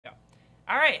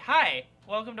Alright, hi!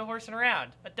 Welcome to Horsin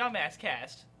Around, a dumbass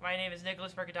cast. My name is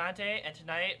Nicholas Mercadante, and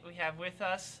tonight we have with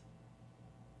us...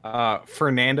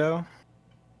 Fernando.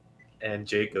 And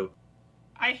Jacob.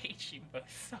 I hate you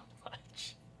both so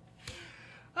much.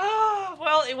 Ah,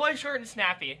 well, it was short and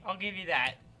snappy. I'll give you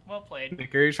that. Well played.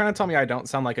 Nick, are you trying to tell me I don't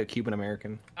sound like a Cuban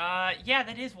American? Yeah,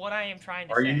 that is what I am trying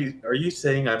to Are say. Are you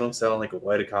saying I don't sound like a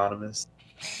white economist?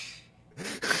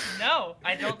 No,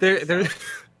 I don't think so.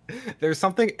 There's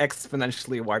something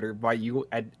exponentially wider by you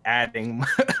adding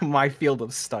my field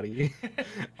of study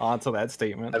onto that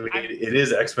statement. I mean, it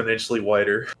is exponentially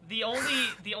wider. The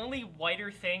only whiter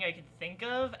thing I could think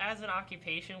of as an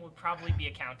occupation would probably be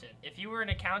accountant. If you were an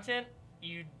accountant,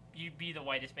 you'd be the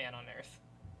whitest man on earth.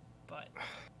 But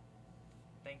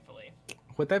thankfully,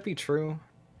 would that be true?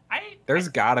 There's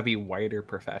gotta be whiter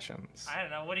professions. I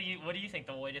don't know. What do you think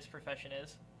the whitest profession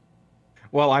is?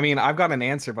 Well, I mean, I've got an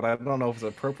answer, but I don't know if it's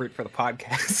appropriate for the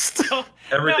podcast.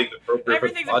 Everything's appropriate.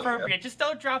 Everything's appropriate. Just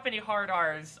don't drop any hard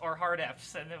R's or hard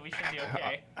F's, and then we should be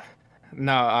okay.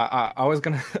 No, I was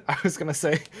gonna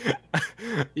say,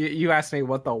 you asked me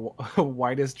what the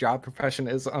whitest job profession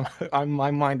is.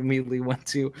 My mind immediately went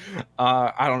to,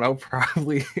 I don't know,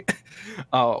 probably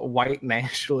white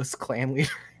nationalist Klan leader.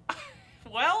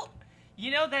 Well, you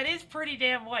know, that is pretty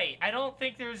damn white. I don't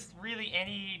think there's really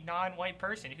any non-white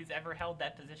person who's ever held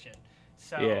that position.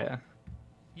 So yeah,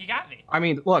 you got me. I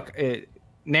mean, look,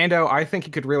 Nando, I think he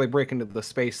could really break into the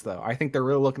space, though. I think they're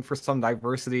really looking for some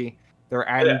diversity. They're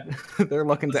adding. Yeah. They're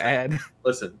looking to add.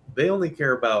 Listen, they only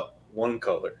care about one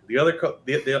color. The other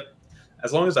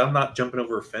as long as I'm not jumping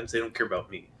over a fence, they don't care about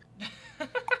me.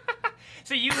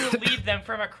 So you will lead them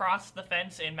from across the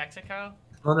fence in Mexico?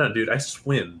 Oh no, dude! I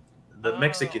swim. The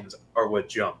Mexicans are what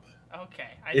jump. Okay.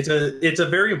 It's a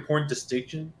very important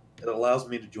distinction that allows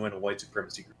me to join a white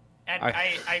supremacy group. And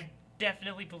I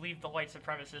definitely believe the white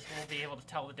supremacists will be able to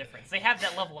tell the difference. They have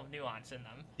that level of nuance in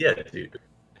them. Yeah, dude.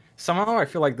 Somehow I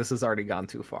feel like this has already gone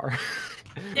too far.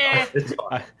 Yeah, it's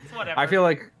fine. It's whatever. I feel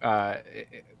like,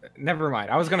 never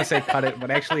mind. I was gonna say cut it, but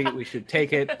actually we should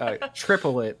take it,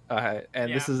 triple it, and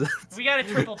yeah. This is. We gotta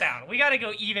triple down. We gotta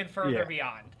go even further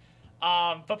beyond.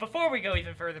 But before we go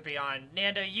even further beyond,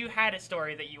 Nando, you had a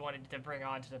story that you wanted to bring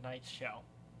on to tonight's show.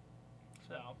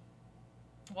 So,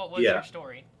 what was your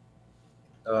story?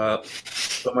 So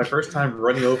my first time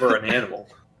running over an animal.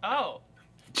 Oh.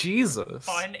 Jesus.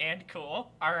 Fun and cool.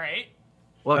 All right.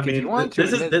 Well, I mean,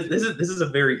 this is a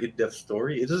very in-depth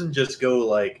story. It doesn't just go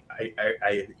like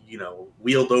I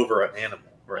wheeled over an animal.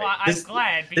 Right. Well, I'm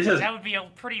glad, because that would be a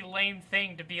pretty lame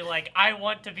thing to be like, I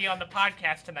want to be on the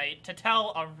podcast tonight to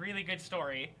tell a really good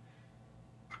story.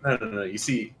 No. You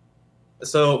see,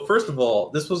 so first of all,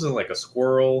 this wasn't like a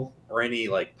squirrel or any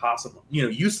like possum,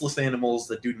 useless animals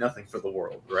that do nothing for the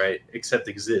world, right? Except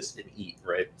exist and eat,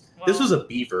 right? Well, this was a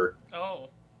beaver. Oh.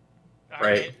 All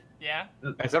right. Yeah.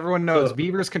 As everyone knows,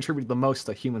 beavers contribute the most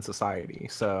to human society.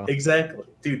 So exactly,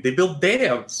 dude. They build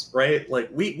dams, right? Like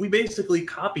we basically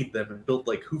copied them and built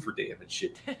like Hoover Dam and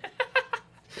shit.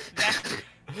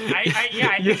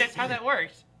 I think that's how that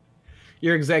works.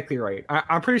 You're exactly right.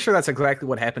 I'm pretty sure that's exactly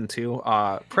what happened too.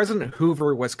 President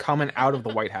Hoover was coming out of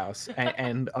the White House,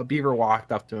 and a beaver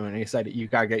walked up to him and he said, "You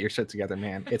gotta get your shit together,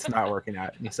 man. It's not working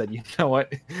out." And he said, "You know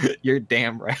what? You're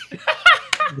damn right."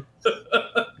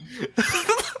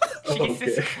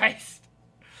 Jesus Christ.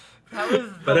 That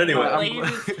was the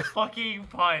lamest fucking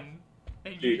pun.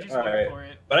 You just went for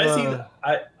it. But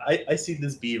I see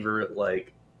this beaver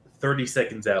like 30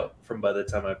 seconds out from by the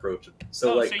time I approach him.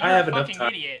 So I have enough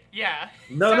time. Idiot. Yeah.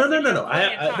 No.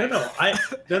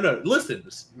 Listen,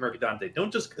 Mercadante,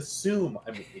 don't just assume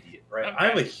I'm an idiot, right? Okay.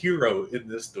 I'm a hero in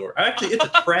this story. Actually, it's a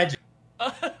tragedy.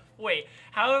 Wait,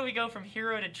 how do we go from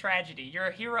hero to tragedy? You're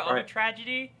a hero of a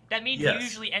tragedy? That means you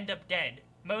usually end up dead.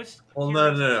 Most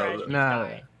no.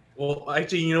 Die. Well,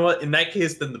 actually, you know what? In that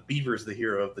case, then the beaver's the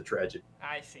hero of the tragedy.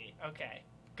 I see. Okay.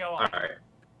 Go on.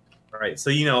 All right. So,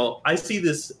 I see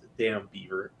this damn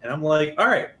beaver, and I'm like, all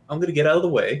right, I'm going to get out of the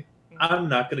way. I'm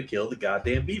not going to kill the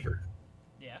goddamn beaver.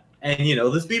 Yeah. And,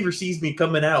 this beaver sees me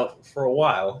coming out for a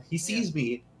while. He sees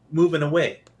me moving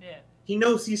away. Yeah. He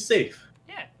knows he's safe.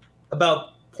 Yeah.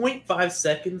 About 0.5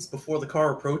 seconds before the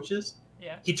car approaches,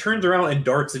 he turns around and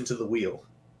darts into the wheel.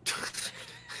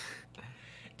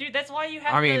 Dude, that's why you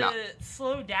have to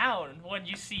slow down when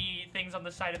you see things on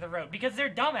the side of the road, because they're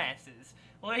dumbasses.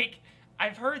 Like,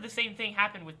 I've heard the same thing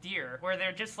happen with deer, where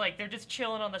they're just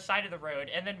chilling on the side of the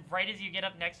road, and then right as you get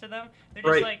up next to them, they're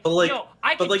just yo,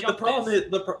 I can jump this.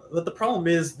 The problem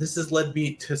is this has led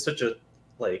me to such a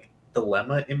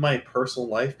dilemma in my personal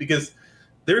life, because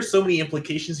there's so many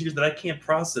implications here that I can't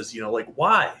process.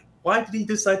 Why? why did he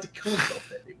decide to kill himself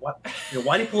that day?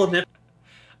 Why did he pull a net?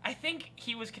 I think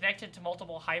he was connected to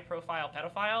multiple high-profile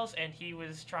pedophiles, and he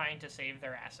was trying to save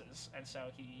their asses, and so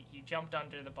he jumped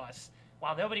under the bus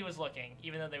while nobody was looking,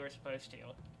 even though they were supposed to,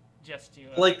 just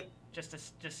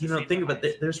to think about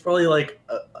it. There's probably like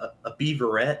a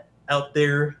beaverette out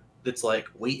there that's like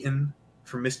waiting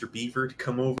for Mr. Beaver to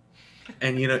come over,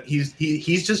 and he's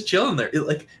just chilling there.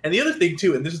 And the other thing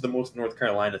too, and this is the most North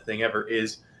Carolina thing ever,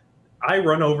 is I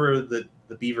run over the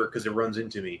beaver because it runs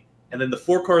into me. And then the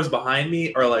 4 cars behind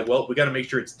me are like, well, we got to make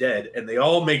sure it's dead. And they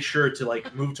all make sure to,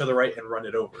 like, move to the right and run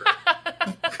it over.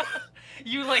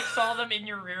 You, like, saw them in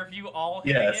your rear view all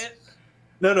hitting it?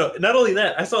 No. Not only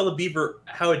that, I saw the beaver,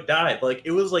 how it died. Like,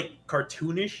 it was, like,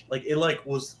 cartoonish. Like, it, like,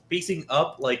 was facing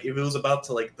up. Like, if it was about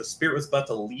to, like, the spirit was about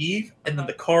to leave. And then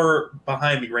the car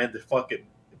behind me ran the fucking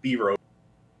beaver over.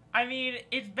 I mean,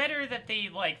 it's better that they,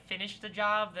 like, finished the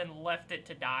job than left it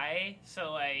to die.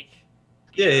 So, like...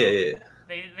 Yeah.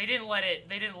 They didn't let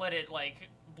it like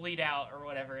bleed out or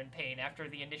whatever in pain after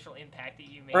the initial impact that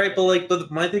you made. Right,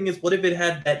 but my thing is, what if it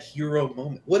had that hero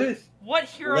moment? What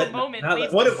hero moment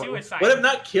leads to suicide? What if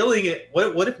not killing it?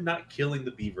 What if not killing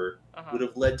the beaver would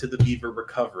have led to the beaver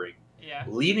recovering,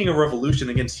 leading a revolution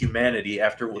against humanity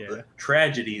after the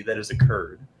tragedy that has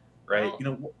occurred? Right,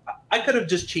 well, I could have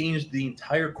just changed the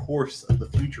entire course of the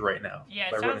future right now. Yeah,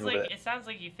 it sounds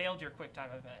like you failed your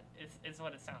QuickTime event. Is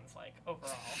what it sounds like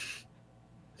overall.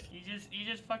 You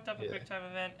just fucked up a QuickTime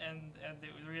event, and it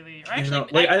was really... Or actually,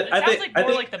 it sounds like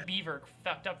more like the Beaver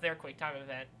fucked up their QuickTime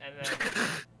event, and then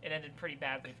it ended pretty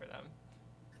badly for them.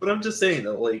 But I'm just saying,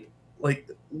 though, like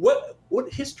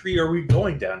what history are we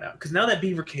going down now? Because now that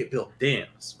Beaver can't build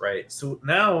dams, right? So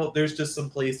now there's just some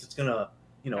place that's gonna,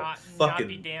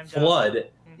 fucking flood.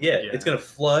 Mm-hmm. Yeah, it's gonna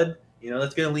flood.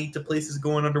 That's gonna lead to places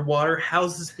going underwater,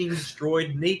 houses being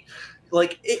destroyed.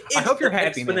 I hope you're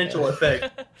happy. Exponential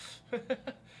effect.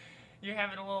 You're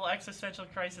having a little existential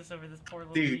crisis over this poor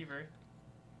little beaver.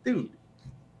 Dude,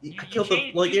 I killed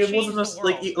it wasn't just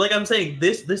like I'm saying.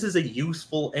 This is a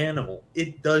useful animal.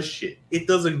 It does shit. It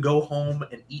doesn't go home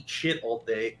and eat shit all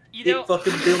day. It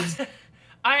fucking builds.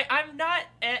 I'm not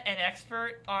an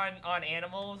expert on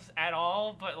animals at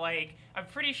all, but like I'm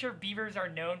pretty sure beavers are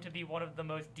known to be one of the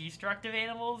most destructive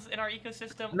animals in our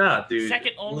ecosystem. Nah, dude.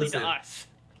 Second only to us.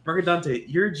 Margadante,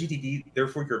 you're a GDD,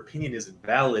 therefore your opinion is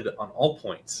invalid on all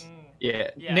points.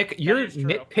 Yeah, Nick, you're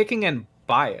nitpicking and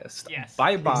biased. Yes.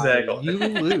 Bye-bye. Exactly. You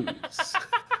lose.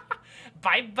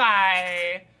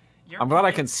 Bye-bye. I'm glad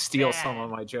I can steal some of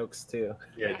my jokes, too.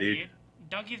 Yeah, dude.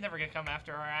 Donkey's never gonna come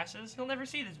after our asses. He'll never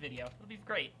see this video. It'll be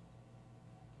great.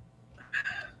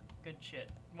 Good shit.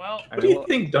 Well, what do you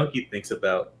think Donkey thinks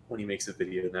about when he makes a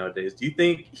video nowadays? Do you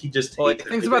think he just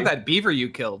thinks about that beaver you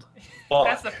killed?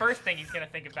 That's the first thing he's gonna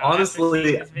think about.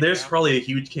 Honestly, there's probably a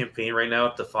huge campaign right now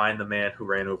to find the man who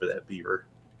ran over that beaver.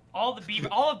 All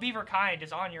of beaver kind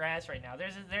is on your ass right now.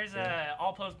 There's a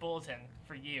all post bulletin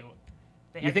for you.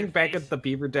 You think back at the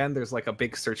beaver den, there's like a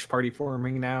big search party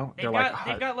forming now? They've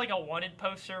got like a wanted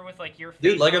poster with like your face.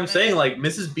 Dude, like I'm saying, like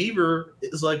Mrs. Beaver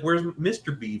is like, where's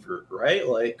Mr. Beaver, right?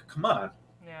 Like, come on.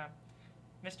 Yeah,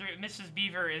 Mrs.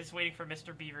 Beaver is waiting for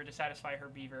Mr. Beaver to satisfy her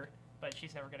beaver, but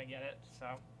she's never gonna get it. So.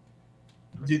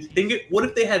 Dude, what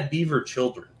if they had beaver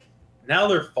children? Now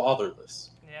they're fatherless.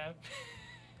 Yeah.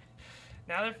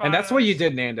 Now they're fatherless. And that's what you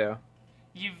did, Nando.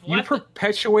 You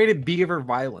perpetuated beaver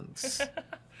violence.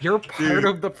 You're part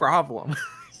of the problem.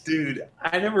 Dude,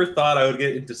 I never thought I would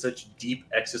get into such deep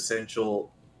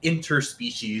existential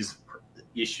interspecies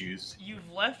issues.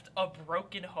 You've left a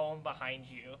broken home behind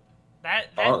you.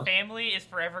 That family is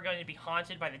forever going to be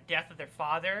haunted by the death of their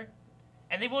father.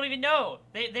 And they won't even know.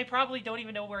 They probably don't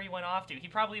even know where he went off to. He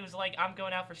probably was like, I'm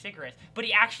going out for cigarettes. But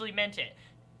he actually meant it.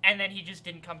 And then he just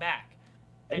didn't come back.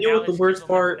 And you know what the worst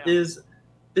part is?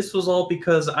 This was all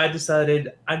because I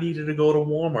decided I needed to go to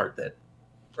Walmart then.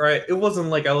 Right? It wasn't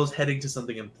like I was heading to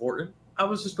something important. I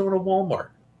was just going to Walmart.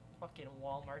 Fucking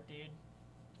Walmart, dude.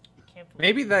 I can't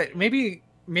believe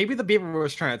maybe the beaver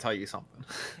was trying to tell you something.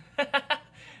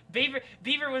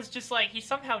 Beaver was just like, he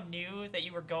somehow knew that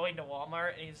you were going to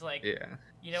Walmart, and he's like, yeah,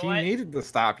 you know what? He needed to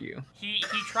stop you. He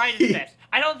tried his best.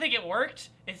 I don't think it worked.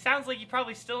 It sounds like you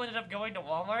probably still ended up going to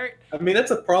Walmart. I mean,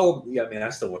 that's a problem. Yeah, I mean, I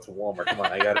still went to Walmart. Come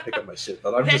on, I gotta pick up my shit.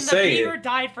 But I'm just saying. The beaver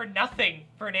died for nothing,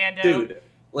 Fernando. Dude,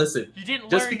 listen. You didn't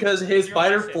just because his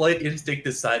fight or flight instinct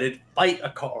decided fight a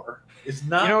car is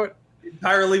not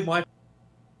entirely my.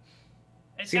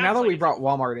 See, now that we brought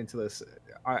Walmart into this,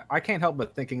 I can't help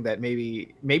but thinking that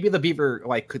maybe the beaver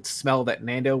could smell that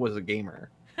Nando was a gamer,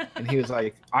 and he was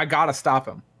like, I gotta stop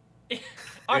him.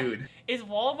 Dude. Is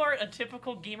Walmart a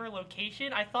typical gamer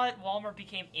location? I thought Walmart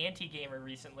became anti-gamer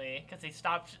recently because they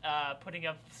stopped putting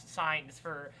up signs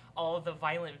for all of the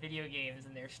violent video games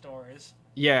in their stores.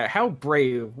 Yeah, how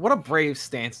brave. What a brave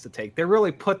stance to take. They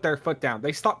really put their foot down.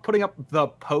 They stopped putting up the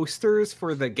posters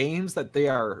for the games that they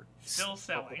are still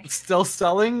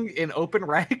selling in open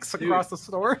racks across the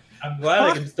store. I'm glad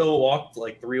I can still walk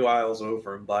like 3 miles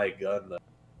over and buy a gun, though.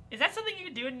 Is that something you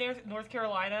can do in North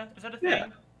Carolina? Is that a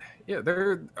thing? Yeah,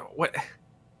 they're what?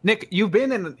 Nick, you've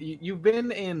been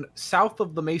in south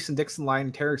of the Mason-Dixon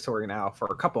line territory now for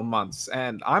a couple months,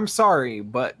 and I'm sorry,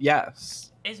 but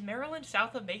yes. Is Maryland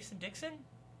south of Mason-Dixon?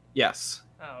 Yes.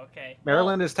 Oh, okay.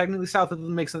 Maryland is technically south of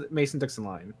the Mason-Dixon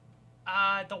line.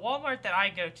 The Walmart that I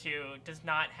go to does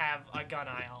not have a gun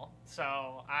aisle,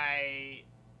 so I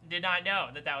did not know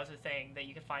that was a thing that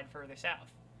you could find further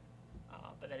south.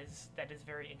 But that is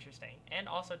very interesting and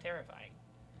also terrifying.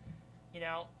 You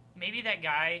know, maybe that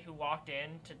guy who walked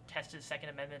in to test his Second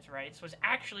Amendment rights was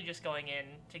actually just going in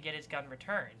to get his gun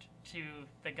returned to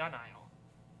the gun aisle.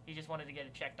 He just wanted to get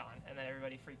it checked on, and then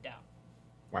everybody freaked out.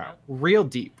 Wow, you know? Real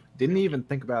deep. Didn't even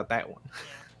think about that one. Yeah,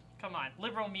 come on,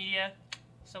 liberal media.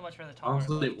 So much for the talk.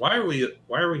 Honestly, why are we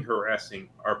harassing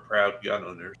our proud gun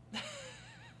owners?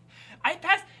 I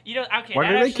passed. You know, okay. Why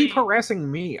do they keep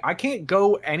harassing me? I can't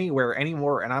go anywhere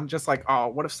anymore, and I'm just like, oh,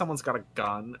 what if someone's got a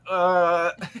gun?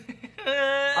 I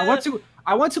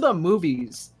went to the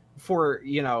movies for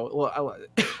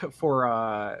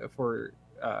for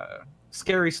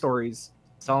scary stories.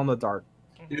 Tell in the dark.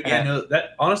 Dude, yeah, no,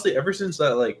 that honestly, ever since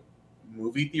that like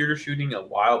movie theater shooting a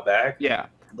while back, yeah,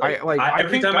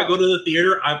 every time I go to the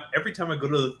theater,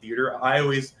 I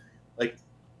always like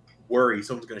worry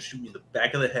someone's gonna shoot me in the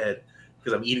back of the head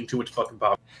because I'm eating too much fucking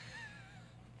pop.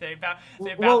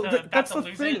 That's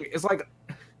the thing. It's like,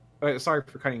 sorry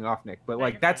for cutting you off, Nick, but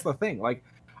like that's the thing. Like,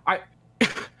 I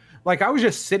was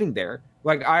just sitting there.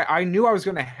 Like I knew I was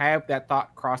gonna have that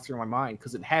thought cross through my mind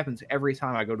because it happens every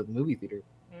time I go to the movie theater.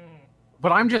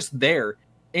 But I'm just there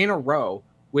in a row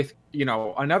with,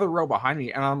 another row behind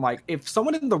me. And I'm like, if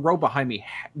someone in the row behind me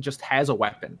just has a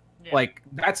weapon, like,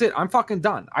 that's it. I'm fucking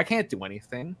done. I can't do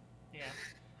anything. Yeah.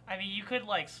 I mean, you could,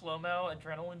 like, slow-mo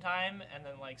adrenaline time and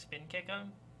then, like, spin kick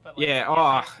them. But, like,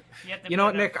 you know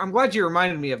what, Nick? I'm glad you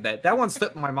reminded me of that. That one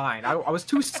slipped in my mind. I was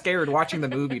too scared watching the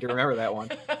movie to remember that one.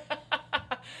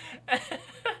 That's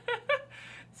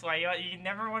why you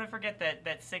never want to forget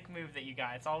that sick move that you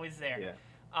got. It's always there. Yeah.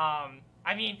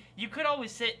 I mean, you could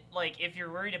always sit, like, if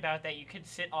you're worried about that, you could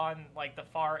sit on, like, the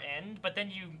far end, but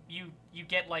then you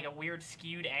get, like, a weird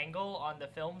skewed angle on the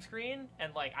film screen,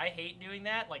 and, like, I hate doing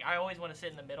that. Like, I always want to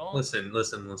sit in the middle. Listen.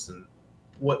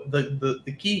 What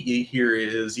the key here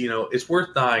is, it's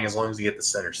worth dying as long as you get the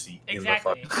center seat.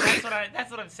 Exactly.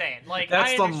 That's what I'm saying. Like,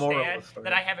 I understand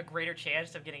that I have a greater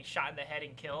chance of getting shot in the head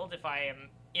and killed if I am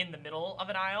in the middle of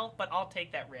an aisle, but I'll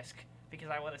take that risk. Because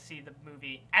I want to see the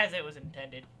movie as it was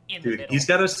intended in the middle. He's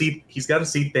got to see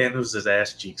Thanos'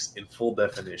 ass cheeks in full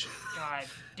definition. God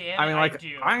damn it! I mean,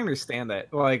 I understand that.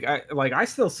 I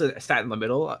still sat in the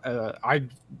middle. I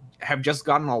have just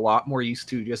gotten a lot more used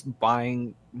to just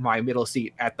buying my middle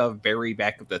seat at the very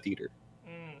back of the theater.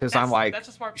 Because I'm like, that's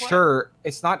a smart play. Sure,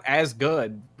 it's not as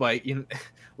good, but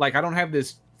I don't have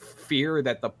this fear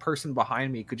that the person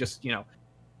behind me could just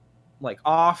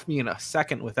off me in a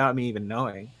second without me even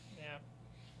knowing.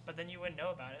 But then you wouldn't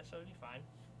know about it, so it'd be fine.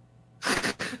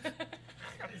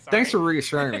 Thanks for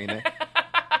reassuring me, Nick.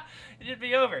 It'd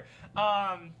be over.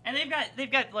 And they've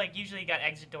got like usually got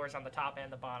exit doors on the top and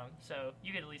the bottom, so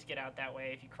you could at least get out that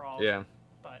way if you crawl. Yeah.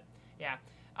 But yeah,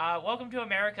 welcome to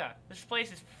America. This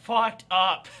place is fucked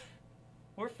up.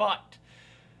 We're fucked.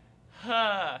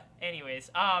 Anyways,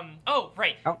 oh,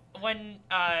 right. Oh. When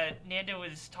Nando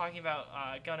was talking about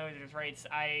gun owners' rights,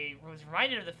 I was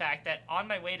reminded of the fact that on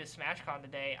my way to SmashCon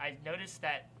today, I noticed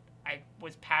that I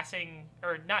was passing,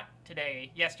 or not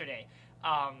today, yesterday.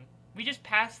 We just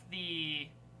passed the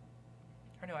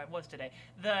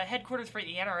headquarters for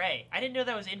the NRA. I didn't know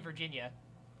that was in Virginia.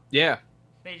 Yeah.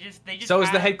 They just So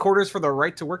is the headquarters for the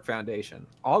Right to Work Foundation.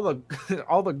 All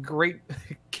the great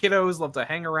kiddos love to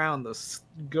hang around the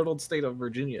good old state of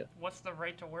Virginia. What's the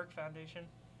Right to Work Foundation?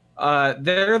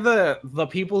 They're the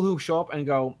people who show up and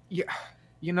go, yeah,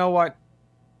 you know what?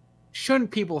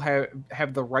 Shouldn't people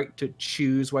have the right to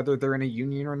choose whether they're in a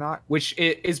union or not? Which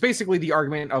is basically the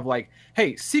argument of like,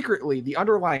 hey, secretly, the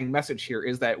underlying message here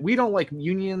is that we don't like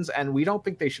unions and we don't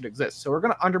think they should exist. So we're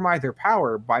going to undermine their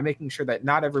power by making sure that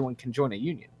not everyone can join a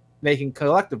union, making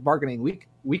collective bargaining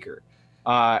weaker.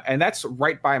 And that's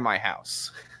right by my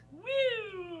house.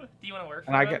 Woo! Do you want to work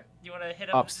for them? Do you want to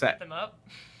hit upset. them up?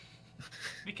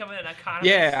 Becoming an economist.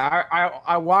 Yeah,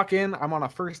 I walk in. I'm on a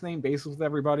first name basis with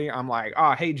everybody. I'm like,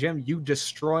 oh, hey Jim, you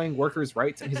destroying workers'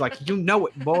 rights, and he's like, you know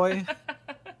it, boy.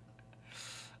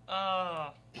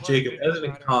 Jacob, as an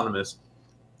economist,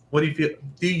 what do you feel?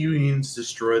 Do unions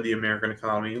destroy the American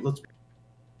economy?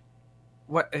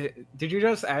 What did you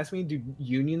just ask me? Do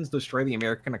unions destroy the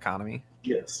American economy?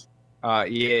 Yes.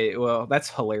 Yeah. Well, that's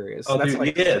hilarious. Oh, that's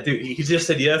dude, dude. He just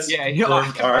said yes. Yeah.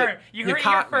 Confirm. Right. You heard it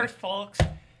here first, folks.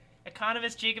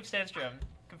 Economist Jacob Stenstrom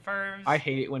confirms. I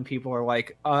hate it when people are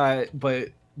like, but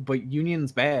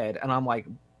union's bad, and I'm like,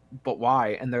 but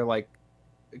why? And they're like,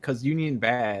 because union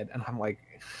bad, and I'm like,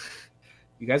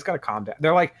 you guys gotta calm down.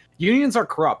 They're like, unions are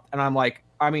corrupt, and I'm like,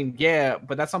 I mean, yeah,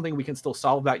 but that's something we can still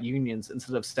solve without unions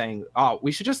instead of saying, oh,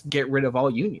 we should just get rid of all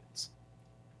unions.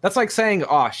 That's like saying,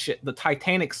 oh shit, the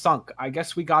Titanic sunk. I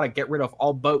guess we gotta get rid of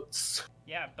all boats.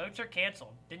 Yeah, boats are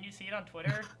canceled. Didn't you see it on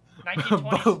Twitter?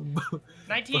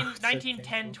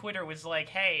 1910 Twitter was like,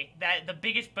 hey, that the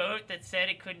biggest boat that said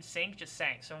it couldn't sink just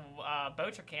sank. So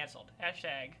boats are canceled.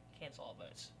 Hashtag cancel all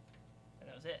boats. And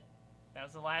that was it. That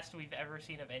was the last we've ever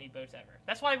seen of any boats ever.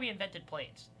 That's why we invented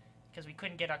planes. Because we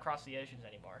couldn't get across the oceans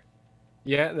anymore.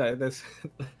 Yeah, that's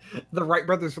the Wright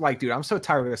brothers were like, dude, I'm so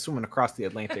tired of swimming across the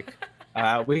Atlantic.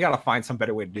 We gotta find some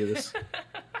better way to do this.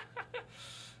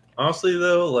 Honestly,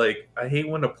 though, like, I hate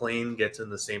when a plane gets in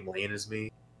the same lane as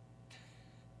me.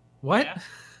 What?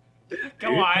 Yeah.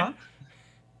 Go on.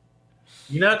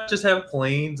 You not just have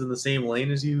planes in the same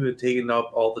lane as you and taking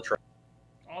up all the traffic.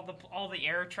 All the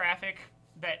air traffic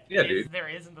that there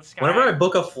is in the sky. Whenever I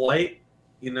book a flight,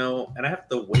 and I have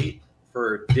to wait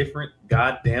for a different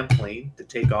goddamn plane to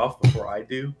take off before I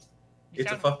do,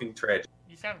 it's a fucking tragedy.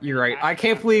 You're right. I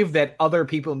can't believe that other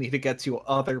people need to get to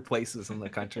other places in the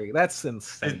country. That's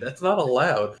insane. That's not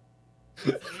allowed.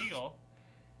 It's illegal.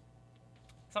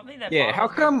 Something that how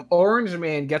come Orange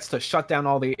Man gets to shut down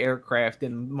all the aircraft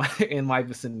in my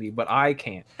vicinity, but I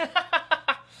can't?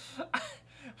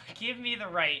 Give me the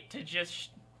right to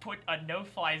just put a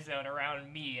no-fly zone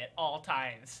around me at all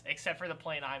times, except for the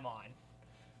plane I'm on.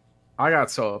 I got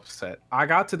so upset. I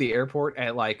got to the airport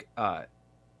at like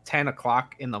 10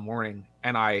 o'clock in the morning,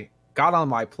 and I got on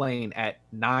my plane at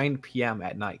 9 p.m.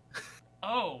 at night.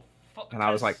 Oh, and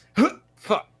I was like,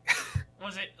 fuck.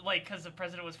 Was it like because the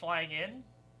president was flying in?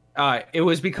 It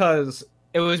was because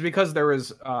there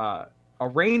was a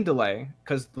rain delay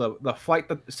because the flight.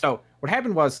 So what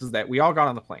happened was that we all got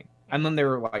on the plane, and then they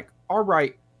were like, all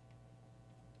right,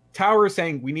 tower is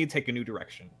saying we need to take a new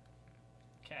direction.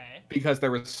 Okay. Because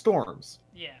there was storms.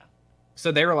 Yeah.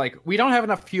 So they were like, we don't have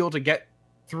enough fuel to get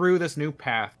through this new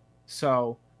path,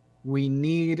 so we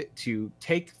need to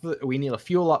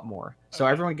fuel up more. So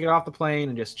everyone get off the plane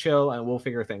and just chill, and we'll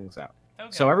figure things out. Okay.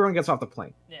 So everyone gets off the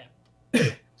plane. Yeah.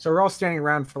 So we're all standing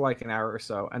around for like an hour or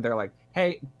so, and they're like,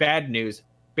 hey, bad news.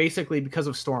 Basically, because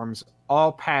of storms,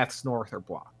 all paths north are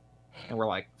blocked. And we're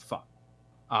like, fuck.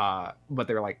 But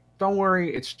they're like, don't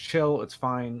worry, it's chill, it's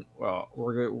fine. Well,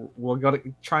 we're gonna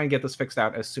try and get this fixed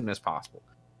out as soon as possible.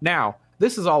 Now,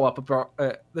 this is all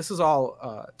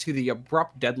to the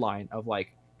abrupt deadline of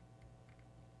like,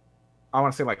 I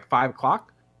want to say like 5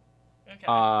 o'clock.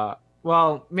 Okay.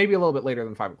 Well, maybe a little bit later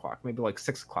than 5 o'clock, maybe like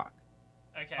 6 o'clock.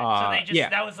 Okay, so they just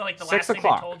that was like the last thing they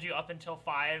told you up until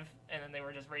 5, and then they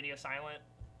were just radio silent.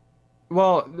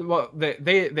 Well,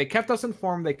 they kept us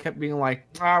informed. They kept being like,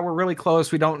 we're really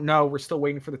close. We don't know. We're still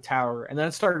waiting for the tower. And then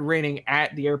it started raining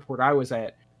at the airport I was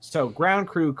at. So ground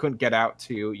crew couldn't get out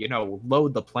to,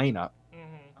 load the plane up.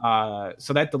 Mm-hmm.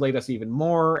 So that delayed us even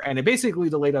more. And it basically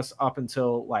delayed us up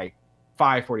until like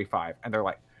 5:45. And they're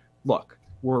like, look,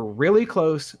 we're really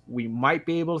close. We might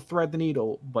be able to thread the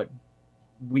needle, but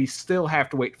we still have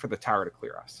to wait for the tower to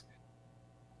clear us.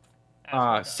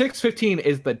 6:15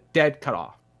 is the dead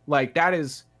cutoff. Like, that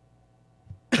is,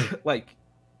 like,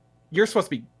 you're supposed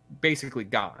to be basically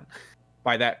gone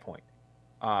by that point.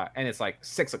 And it's like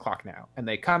 6 o'clock now. And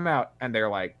they come out and they're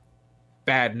like,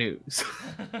 bad news.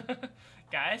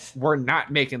 Guys? We're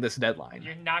not making this deadline.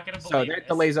 You're not going to believe So that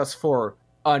delays us for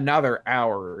another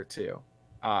hour or two.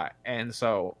 And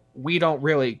so we don't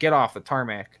really get off the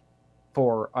tarmac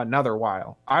for another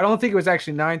while. I don't think it was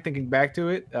actually 9 thinking back to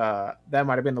it. That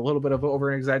might have been a little bit of over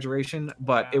an exaggeration,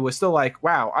 but It was still like,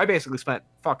 wow, I basically spent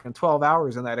fucking 12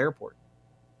 hours in that airport.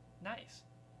 Nice.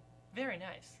 Very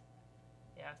nice.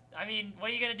 Yeah. I mean, what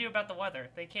are you going to do about the weather?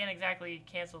 They can't exactly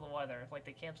cancel the weather like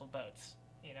they cancel boats,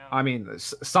 I mean,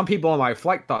 some people on my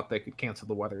flight thought they could cancel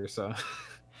the weather, so.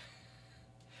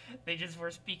 They just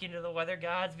were speaking to the weather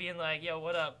gods, being like, yo,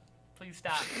 what up? Please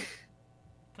stop.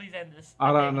 Please end this.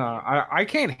 I don't know. I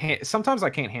can't. Sometimes I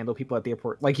can't handle people at the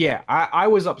airport. Like, yeah, I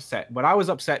was upset, but I was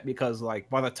upset because like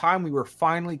by the time we were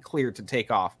finally cleared to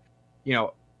take off, you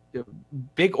know,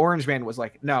 Big Orange Man was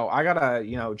like, "No, I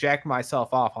gotta, jack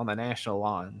myself off on the national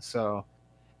lawn." So.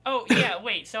 Oh yeah,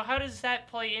 wait. So how does that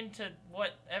play into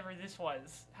whatever this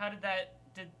was? How did that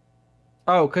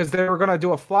Oh, because they were gonna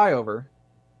do a flyover.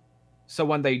 So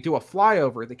when they do a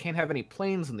flyover, they can't have any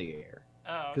planes in the air.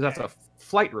 Oh. Because that's a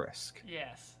flight risk.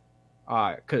 Yes.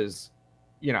 Because,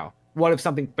 what if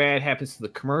something bad happens to the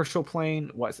commercial plane?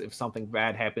 What if something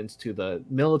bad happens to the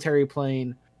military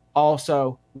plane?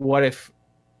 Also, what if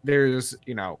there's,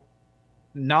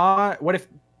 what if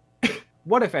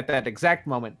what if at that exact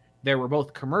moment there were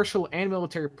both commercial and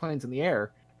military planes in the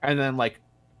air, and then like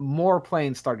more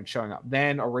planes started showing up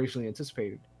than originally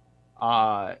anticipated?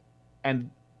 And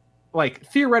like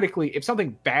theoretically, if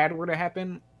something bad were to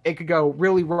happen, it could go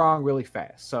really wrong really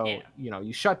fast. So,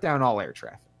 you shut down all air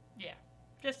traffic. Yeah,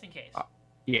 just in case.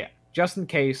 Yeah, just in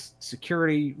case,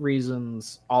 security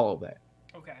reasons, all of that.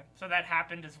 Okay, so that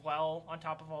happened as well on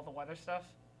top of all the weather stuff?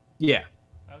 Yeah.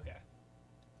 Okay.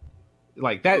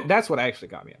 Like, that's what actually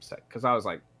got me upset, because I was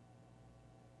like,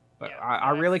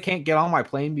 I really can't get on my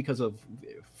plane because of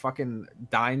fucking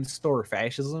dime-store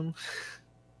fascism.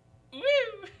 Woo!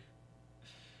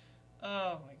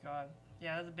 Oh my god.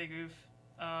 Yeah, that's a big oof.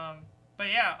 But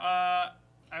yeah,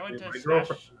 I went to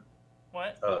Smash...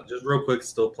 What? Just real quick,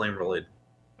 still plane related.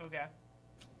 Okay.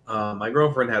 My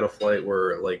girlfriend had a flight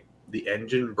where like the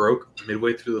engine broke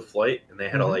midway through the flight, and they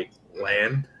had to like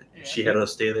land. Yeah. She had to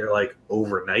stay there like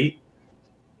overnight.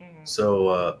 Mm-hmm.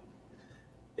 So,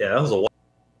 yeah, that was a.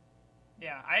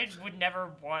 Yeah, I would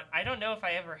never want. I don't know if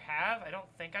I ever have. I don't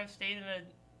think I've stayed in an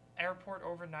airport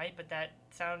overnight, but that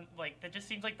just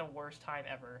seems like the worst time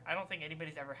ever. I don't think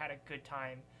anybody's ever had a good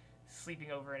time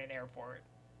sleeping over in an airport.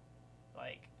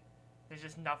 Like, there's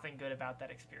just nothing good about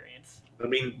that experience. I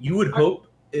mean, you would hope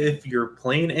if your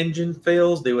plane engine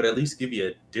fails, they would at least give you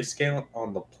a discount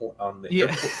on the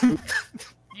airport.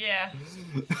 Yeah.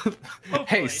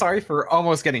 Hey, sorry for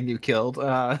almost getting you killed.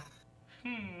 Big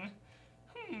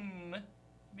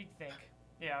think.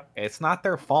 Yeah. It's not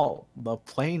their fault. The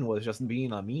plane was just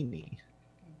being a meanie.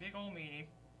 Big old meanie.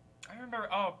 I remember.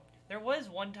 Oh, there was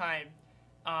one time,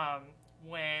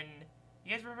 when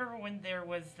you guys remember when there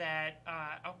was that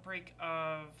outbreak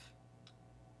of.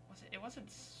 It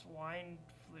wasn't swine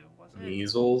flu, was it?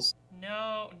 Measles?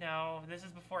 No. This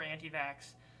is before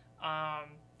anti-vax.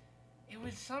 It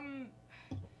was some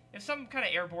kind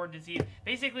of airborne disease.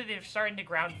 Basically, they're starting to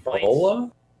ground flights.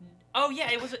 Ebola? Oh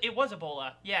yeah, it was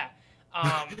Ebola. Yeah.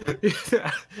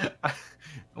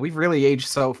 We've really aged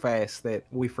so fast that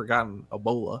we've forgotten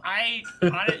Ebola.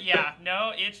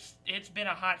 It's been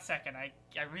a hot second. I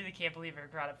really can't believe I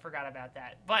forgot about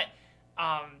that. But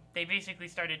they basically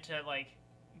started to like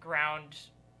ground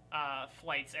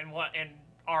flights, and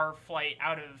our flight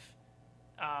out of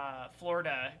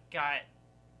Florida got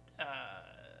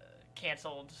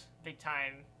canceled big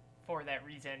time for that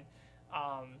reason.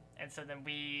 And so then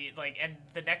we and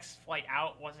the next flight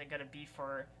out wasn't going to be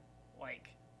for like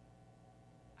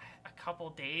a couple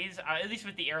days, at least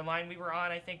with the airline we were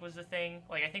on, I think was the thing.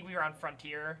 Like, I think we were on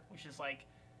Frontier, which is like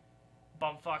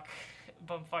bumfuck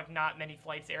not many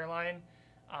flights airline.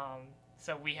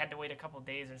 So we had to wait a couple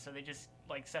days, and so they just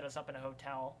like set us up in a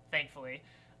hotel, thankfully.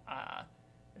 And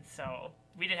so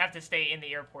we didn't have to stay in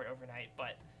the airport overnight,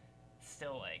 but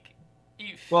still like.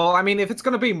 Well, I mean, if it's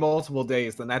going to be multiple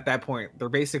days, then at that point, they're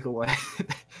basically like,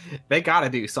 they got to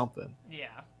do something. Yeah,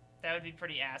 that would be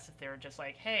pretty ass if they were just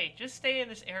like, hey, just stay in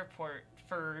this airport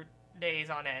for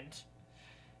days on end.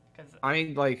 I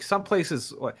mean, like, some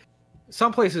places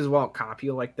won't copy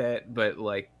you like that, but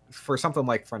like, for something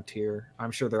like Frontier,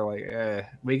 I'm sure they're like,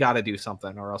 we got to do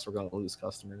something or else we're going to lose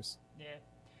customers. Yeah.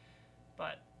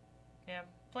 But, yeah,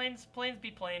 planes be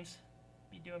planes.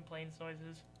 Be doing planes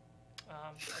noises.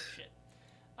 Oh, shit.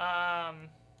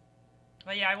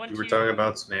 But yeah, You were talking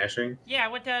about smashing? Yeah, I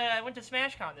went to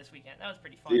SmashCon this weekend. That was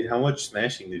pretty fun. Dude, how much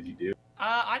smashing did you do?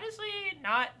 Honestly,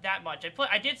 not that much.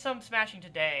 I did some smashing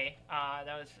today.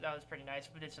 That was pretty nice.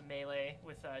 We did some melee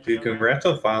with. Dude, congrats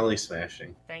on finally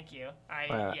smashing. Thank you.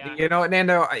 Yeah. You know,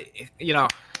 Nando, I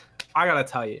gotta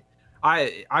tell you,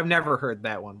 I've never heard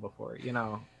that one before. 10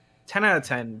 out of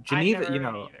 10. Geneva,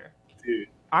 Dude,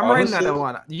 I'm writing that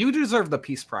one. You deserve the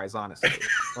Peace Prize, honestly.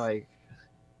 Like.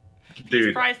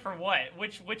 Peace Prize for what?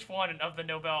 Which one of the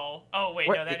Nobel? Oh wait,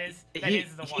 no, that is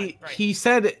the one. Right. He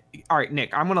said, "All right,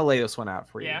 Nick, I'm gonna lay this one out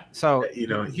for you." Yeah. So he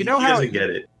how doesn't get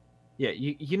it. Yeah,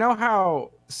 you know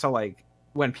how like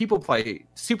when people play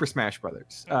Super Smash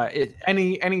Brothers,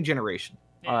 any generation,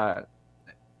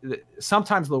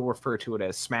 sometimes they'll refer to it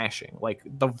as smashing, like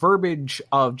the verbiage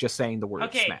of just saying the word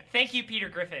Okay, smash. thank you, Peter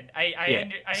Griffin.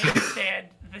 I understand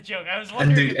the joke. I was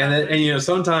wondering. And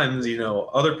sometimes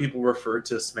other people refer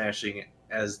to smashing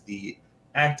as the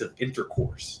act of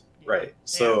intercourse, right?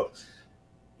 So,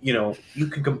 you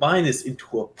can combine this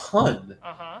into a pun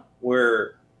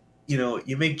where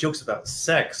you make jokes about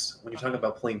sex when you're talking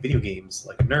about playing video games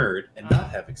like a nerd and not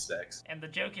having sex. And the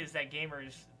joke is that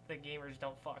gamers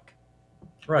don't fuck.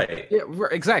 Right. Yeah,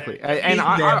 exactly.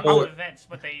 Events,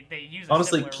 but they use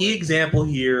honestly, key example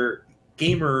here,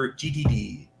 gamer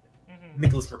GTD,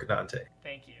 Nicholas Mercadante.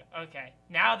 Thank you. Okay.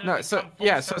 Now so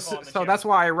that's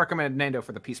why I recommend Nando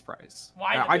for the Peace Prize.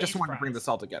 Why? I just want to bring this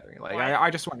all together. Like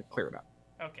I just want to clear it up.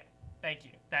 Okay. Thank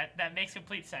you. That makes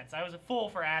complete sense. I was a fool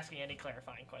for asking any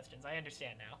clarifying questions. I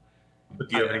understand now. But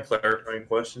do you have any clarifying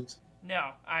questions?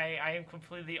 No, I am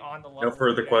completely on the level. No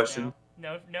further question.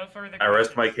 No further. I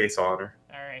rest my case, honor.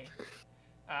 All right.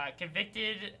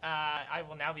 Convicted. I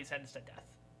will now be sentenced to death.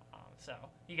 So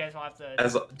you guys will have to.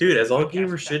 As all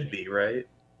gamers should be, right?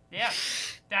 Yeah,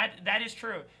 that is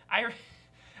true. I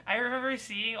remember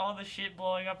seeing all the shit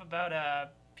blowing up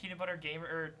about Peanut Butter Gamer,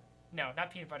 or no,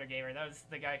 not Peanut Butter Gamer. That was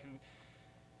the guy who.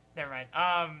 Never mind.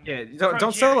 Yeah,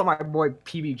 don't sell it, my boy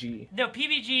PBG. No,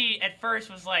 PBG at first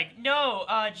was like, no,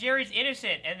 Jerry's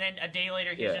innocent, and then a day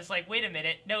later he's just like, wait a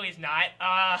minute, no, he's not.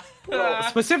 Well,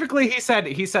 specifically, he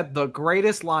said the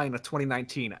greatest line of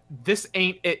 2019. This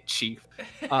ain't it, Chief.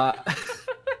 And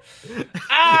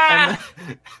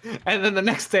then the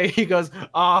next day he goes,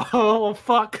 oh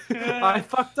fuck, I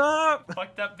fucked up.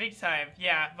 Fucked up big time.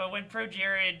 Yeah, but when Pro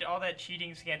Jared, all that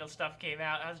cheating scandal stuff came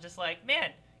out, I was just like,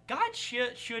 man. God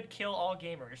should kill all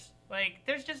gamers. Like,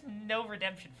 there's just no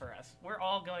redemption for us. We're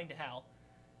all going to hell.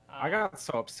 I got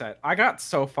so upset. I got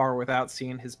so far without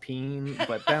seeing his peen,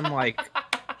 but then like,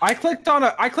 I clicked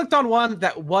on one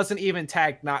that wasn't even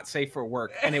tagged "not safe for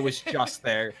work," and it was just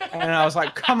there, and I was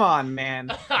like, "Come on,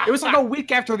 man!" It was like a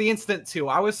week after the incident too.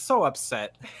 I was so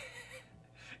upset.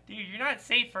 Dude, you're not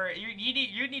safe for you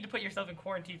need to put yourself in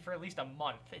quarantine for at least a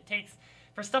month. It takes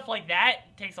for stuff like that.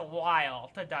 It takes a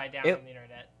while to die down on the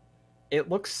internet. It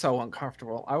looks so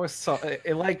uncomfortable. I was so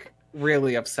it like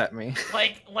really upset me.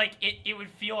 Like it would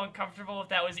feel uncomfortable if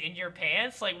that was in your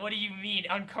pants? Like, what do you mean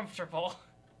uncomfortable?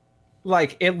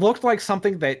 Like, it looked like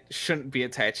something that shouldn't be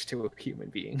attached to a human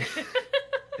being.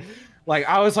 Like,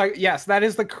 I was like, yes, that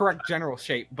is the correct general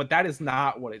shape, but that is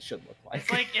not what it should look like.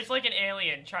 It's like an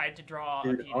alien tried to draw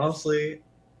Dude, a penis. honestly,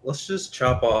 let's just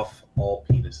chop off all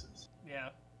penises. Yeah.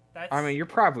 I mean, you're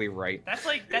probably right. That's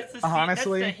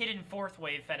the hidden fourth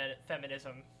wave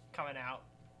feminism coming out.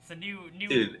 It's a new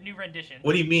rendition.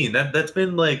 What do you mean? That's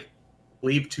been like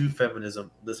wave 2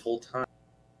 feminism this whole time.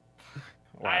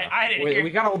 Wow. I didn't hear. We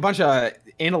got a bunch of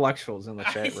intellectuals in the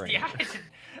chat right now.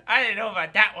 I didn't know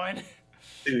about that one.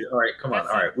 Dude, all right, come on.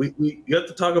 All right, we have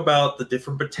to talk about the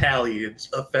different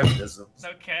battalions of feminism.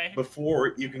 Okay.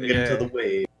 Before you can get into the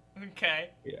wave.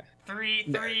 Okay. Yeah. Three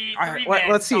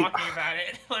let's see. talking about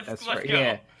it. Let's go.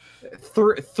 Yeah.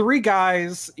 Three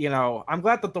guys. You know, I'm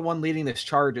glad that the one leading this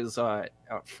charge is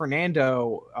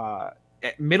Fernando.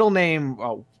 Middle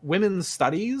name Women's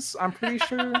Studies. I'm pretty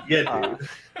sure. Yeah, dude.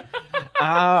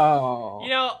 Oh. You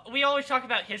know, we always talk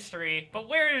about history, but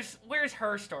where's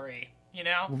her story? You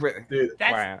know, dude.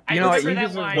 That's, wow. I You know what?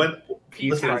 remember that line.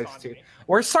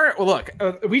 We're starting. Look,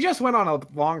 we just went on a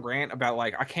long rant about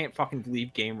like I can't fucking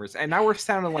believe gamers, and now we're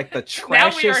sounding like the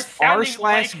trashiest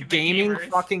r/gaming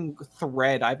fucking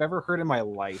thread I've ever heard in my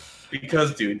life.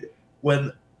 Because, dude,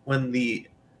 when the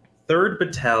 3rd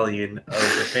Battalion of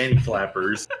the Fanny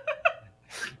Flappers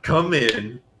come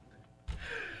in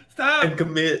and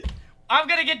commit, I'm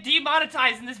gonna get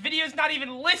demonetized, and this video is not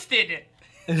even listed.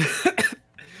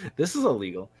 This is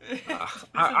illegal.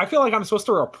 I feel like I'm supposed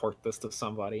to report this to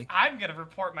somebody. I'm gonna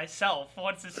report myself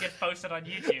once this gets posted on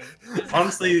YouTube.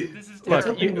 Honestly, this is that's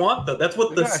what you want, though. That's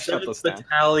what the 7th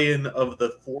Battalion of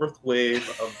the 4th wave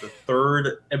of the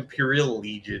 3rd Imperial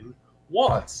Legion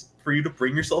wants for you to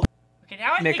bring yourself. Okay,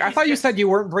 now Nick, I thought you said you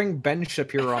weren't bringing Ben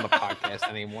Shapiro on the podcast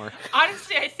anymore.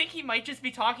 Honestly, I think he might just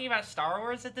be talking about Star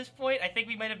Wars at this point. I think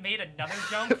we might have made another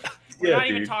jump. We're not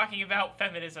even talking about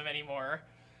feminism anymore.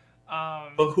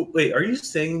 But wait, are you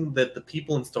saying that the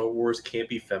people in Star Wars can't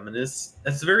be feminists?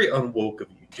 That's very unwoke of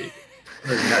you, Jacob.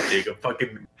 Not Jacob,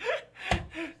 fucking.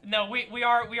 No, we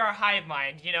are hive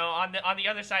mind. You know, on the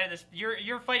other side of this,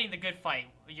 you're fighting the good fight.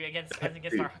 Against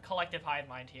our collective hive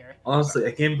mind here. Honestly,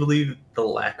 I can't believe the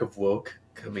lack of woke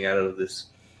coming out of this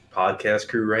podcast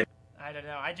crew right now. I don't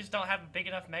know. I just don't have a big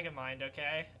enough mega mind.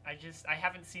 Okay, I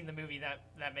haven't seen the movie that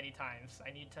many times.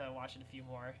 I need to watch it a few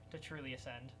more to truly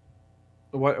ascend.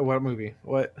 What movie?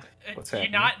 What's Do you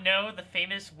happening? not know the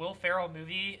famous Will Ferrell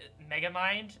movie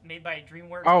Megamind, made by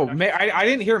DreamWorks? Oh, Production I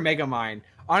didn't Studios? hear Megamind.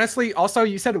 Honestly, also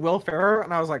you said Will Ferrell,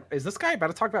 and I was like, is this guy about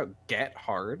to talk about Get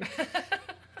Hard?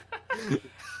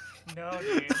 No,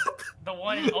 dude. The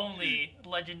one and only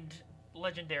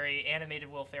legendary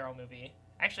animated Will Ferrell movie.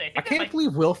 Actually, I I think that can't might...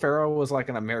 believe Will Ferrell was like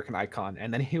an American icon,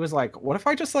 and then he was like, "What if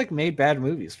I just like made bad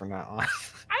movies from now on?"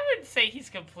 I wouldn't say he's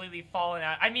completely fallen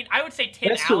out. I mean, I would say Tim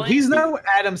That's true. Allen. He's no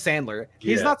Adam Sandler.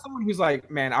 He's Yeah. not someone who's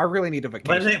like, "Man, I really need a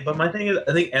vacation." My thing is,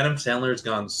 I think Adam Sandler's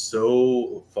gone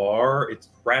so far, it's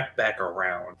wrapped back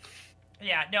around.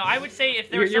 Yeah, no, I would say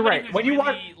if there was You're somebody right. who's When you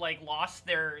really like lost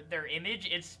their image,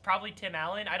 it's probably Tim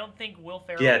Allen. I don't think Will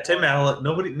Ferrell. Yeah, Tim Allen.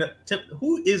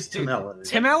 Who is Tim Allen?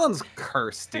 Tim Allen's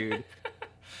cursed, dude.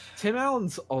 Tim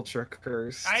Allen's ultra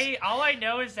cursed. All I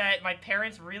know is that my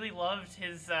parents really loved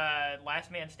his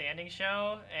Last Man Standing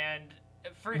show, and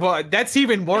Well, that's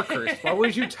even more cursed. Why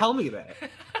would you tell me that?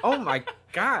 Oh my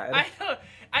god. I don't.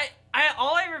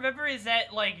 All I remember is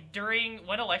that like during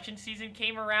when election season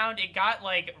came around, it got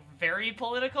like very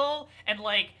political and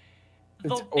like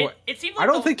it seemed like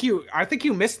I think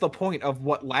you missed the point of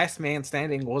what Last Man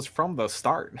Standing was from the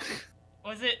start.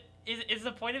 Was it is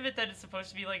the point of it that it's supposed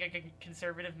to be like a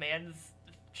conservative man's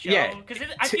show? Yeah, Because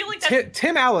I feel like that's...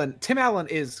 Tim Allen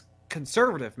is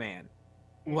conservative man.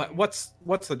 What's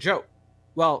the joke?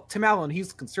 Well, Tim Allen,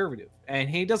 he's conservative and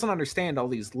he doesn't understand all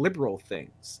these liberal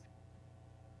things.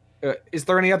 Is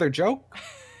there any other joke?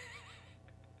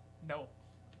 No.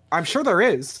 I'm sure there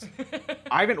is.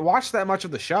 I haven't watched that much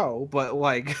of the show, but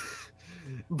like,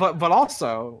 but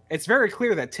also it's very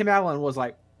clear that Tim Allen was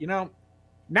like,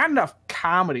 not enough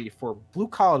comedy for blue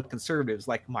collar conservatives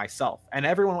like myself, and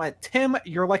everyone went, Tim,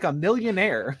 you're like a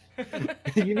millionaire.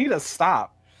 You need to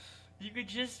stop. You could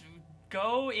just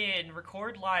go in,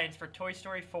 record lines for Toy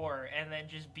Story 4, and then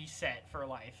just be set for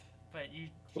life. But you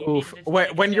Oof.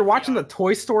 When you're watching the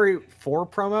Toy Story 4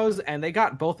 promos and they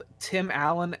got both Tim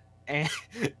Allen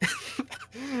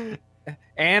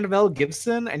and Mel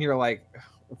Gibson, and you're like,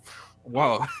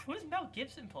 whoa. Who does Mel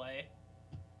Gibson play?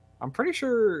 I'm pretty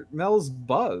sure Mel's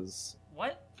Buzz.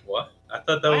 What? What? I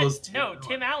thought that was Tim Allen.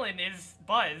 Tim Allen is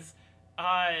Buzz.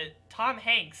 Tom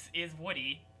Hanks is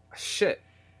Woody. Shit.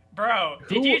 Bro,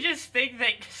 did you just think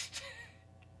that...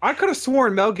 I could have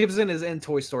sworn Mel Gibson is in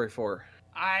Toy Story 4.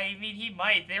 I mean, he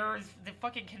might. There was the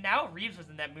fucking Canal Reeves was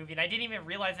in that movie, and I didn't even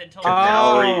realize it until...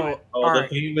 Canal Reeves. Oh, The right.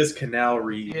 famous Canal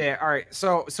Reeves. Yeah, all right.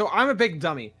 So I'm a big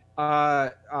dummy.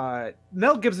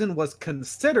 Mel Gibson was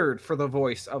considered for the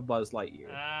voice of Buzz Lightyear.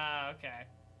 Okay.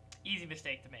 Easy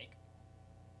mistake to make.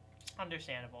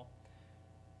 Understandable.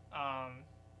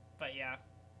 But yeah,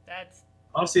 that's...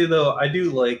 Honestly, though, I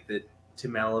do like that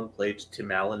Tim Allen played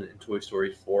Tim Allen in Toy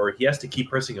Story 4. He has to keep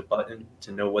pressing a button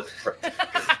to know what to press.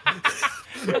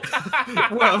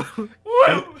 Well,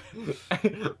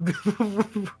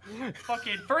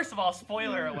 Fucking, first of all,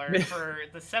 spoiler alert for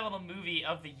the seminal movie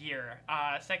of the year.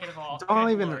 Second of all, Don't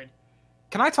good even- Lord.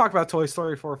 can I talk about Toy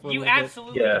Story 4 for a You little bit?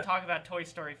 absolutely Yeah. can talk about Toy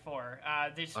Story 4.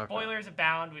 The spoilers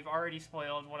abound. We've already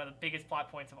spoiled one of the biggest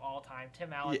plot points of all time.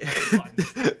 Tim Allen.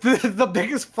 The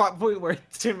biggest plot point where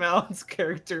Tim Allen's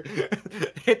character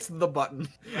hits the button.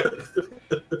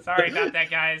 Sorry about that,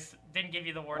 guys. Didn't give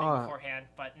you the warning beforehand,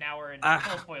 but now we're in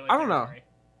full spoiler I don't know. territory.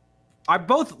 I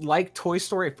both like Toy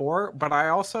Story 4, but I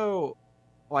also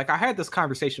I had this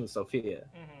conversation with Sophia,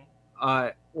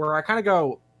 where I kind of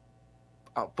go,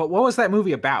 oh, but what was that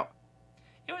movie about?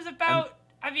 It was about.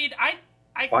 I mean, I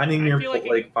Finding I your feel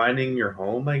like finding your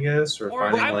home, I guess, or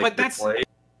finding but your that's- place.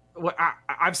 Well,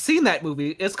 I've seen that movie.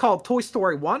 It's called Toy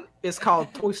Story 1. It's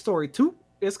called Toy Story 2.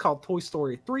 It's called Toy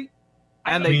Story 3.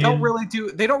 And they don't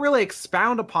really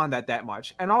expound upon that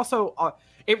much. And also,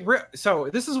 so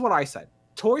this is what I said.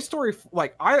 Toy Story,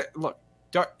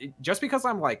 just because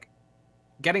I'm like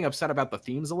getting upset about the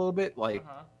themes a little bit,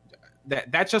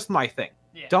 that's just my thing.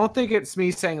 Yeah. Don't think it's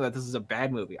me saying that this is a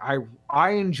bad movie. I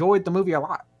enjoyed the movie a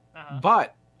lot,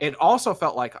 but it also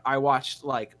felt like I watched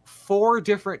like 4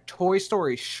 different Toy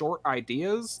Story short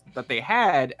ideas that they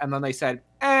had, and then they said,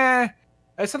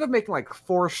 instead of making like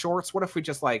 4 shorts, what if we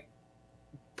just like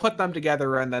put them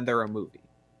together and then they're a movie?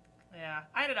 Yeah,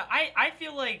 I don't know. I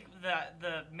feel like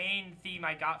the main theme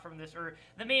I got from this, or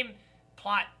the main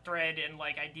plot thread and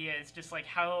like idea, is just like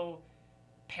how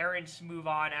parents move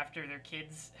on after their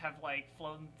kids have like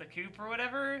flown the coop or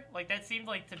whatever. Like that seemed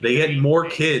like to be They get the more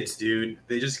thing. kids, dude.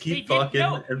 They just keep They did- fucking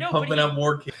no, and no, pumping but out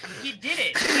more kids. He did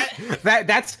it.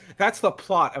 That's the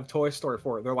plot of Toy Story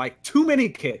 4. They're like, too many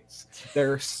kids.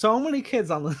 There are so many kids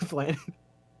on the planet.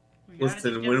 We gotta just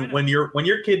Listen, get rid of when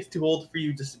your kid's too old for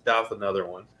you, just adopt another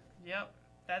one. Yep,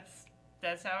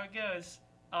 that's how it goes.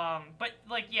 But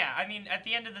like, yeah, I mean, at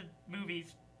the end of the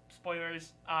movies,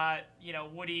 spoilers,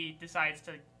 Woody decides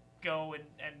to go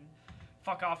and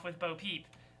fuck off with Bo Peep.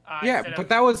 Yeah, but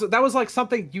that was like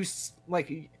something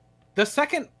like the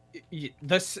second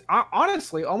this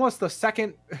honestly almost the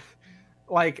second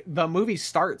like the movie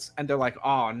starts and they're like,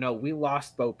 oh no, we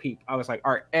lost Bo Peep. I was like,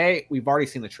 all right, we've already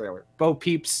seen the trailer. Bo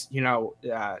Peep's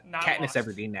Katniss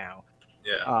Everdeen now.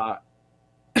 Yeah.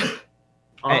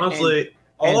 Honestly,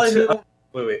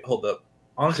 wait, hold up.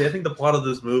 Honestly, I think the plot of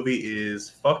this movie is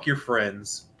fuck your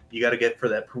friends. You got to get for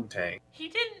that poontang. He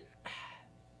didn't.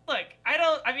 Look,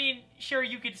 I mean, sure,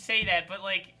 you could say that, but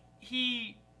like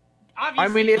he obviously. I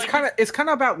mean, it's kind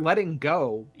of about letting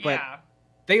go, but yeah.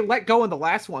 They let go in the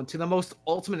last one to the most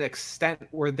ultimate extent,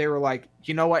 where they were like,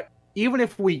 you know what? Even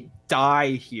if we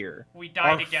die here,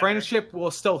 our together. Friendship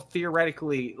will still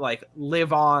theoretically like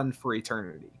live on for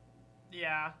eternity.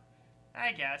 Yeah,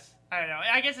 I guess. I don't know.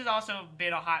 I guess it's also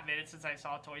been a hot minute since I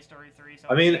saw Toy Story 3. So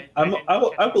I mean, I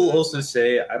will also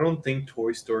say I don't think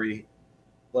Toy Story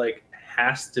like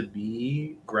has to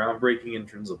be groundbreaking in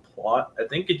terms of plot. I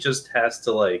think it just has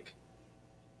to like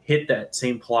hit that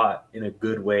same plot in a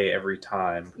good way every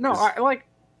time. No, I like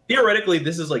theoretically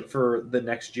this is like for the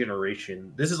next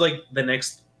generation. This is like the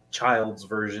next child's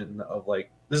version of like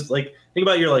this is like think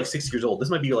about you're like 6 years old. This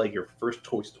might be like your first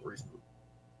Toy Story movie.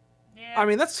 Yeah. I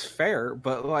mean that's fair,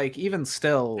 but like even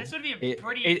still, this would be a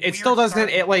pretty. It still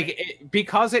doesn't.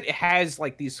 Because it has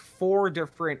like these 4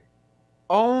 different,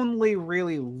 only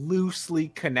really loosely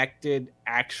connected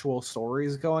actual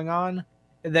stories going on.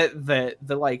 That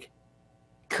the like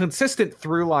consistent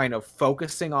through line of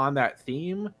focusing on that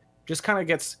theme just kind of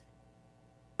gets.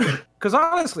 Because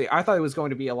honestly, I thought it was going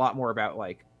to be a lot more about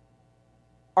like,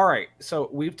 all right, so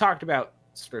we've talked about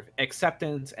sort of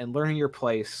acceptance and learning your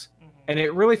place. And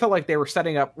it really felt like they were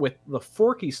setting up with the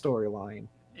Forky storyline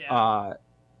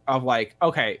of like,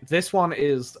 okay, this one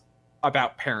is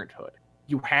about parenthood.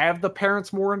 You have the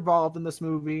parents more involved in this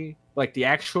movie, like the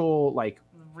actual like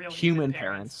real human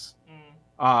parents.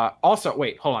 Also,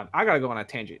 wait, hold on. I gotta go on a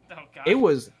tangent. Oh, God. It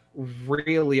was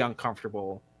really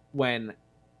uncomfortable when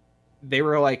they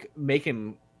were like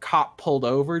making cop pulled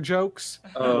over jokes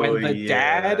when the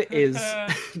dad is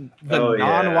the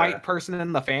non-white person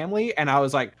in the family, and I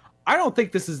was like, I don't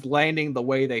think this is landing the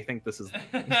way they think this is.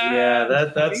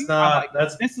 That's not.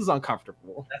 Like, this is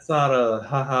uncomfortable. That's not a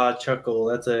haha chuckle.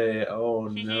 That's a oh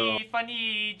no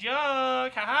funny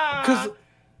joke. Haha.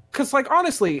 Because like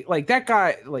honestly, like that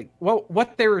guy, like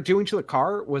what they were doing to the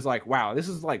car was like, wow, this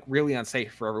is like really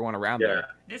unsafe for everyone around there.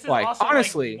 This is like, also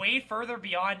honestly like, way further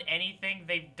beyond anything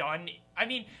they've done. I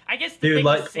mean, I guess the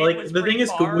thing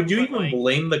is, would you even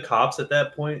blame the cops at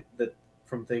that point that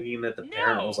from thinking that the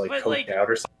parent was like coked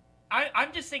out or something?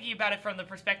 I'm just thinking about it from the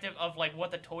perspective of like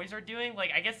what the toys are doing.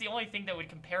 Like, I guess the only thing that would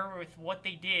compare with what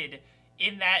they did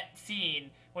in that scene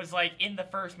was like in the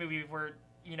first movie where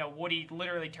Woody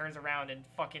literally turns around and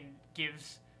fucking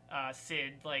gives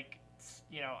Sid like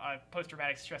a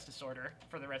post-traumatic stress disorder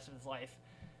for the rest of his life.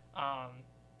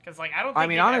 Because like I don't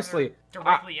think honestly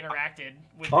directly interacted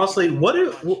with. Honestly, what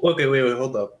if? Okay, wait,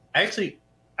 hold up. Actually,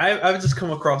 I've just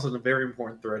come across a very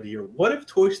important thread here. What if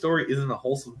Toy Story isn't a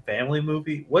wholesome family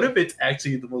movie? What if it's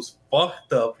actually the most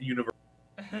fucked up universe?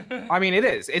 I mean, it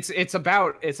is. It's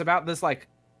about this like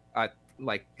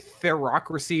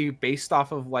theocracy based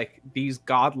off of like these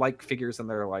godlike figures in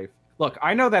their life. Look,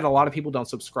 I know that a lot of people don't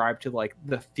subscribe to like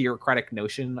the theocratic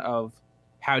notion of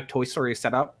how Toy Story is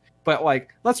set up, but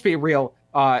like let's be real,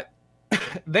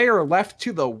 they are left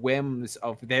to the whims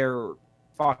of their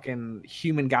fucking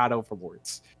human god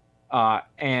overlords,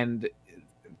 and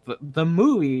the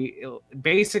movie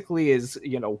basically is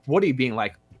Woody being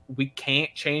like, we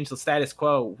can't change the status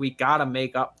quo, we gotta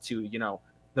make up to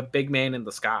the big man in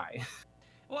the sky.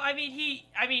 Well, I mean,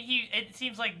 it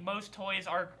seems like most toys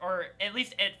are, or at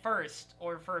least at first,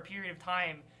 or for a period of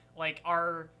time, like,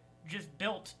 are just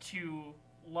built to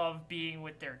love being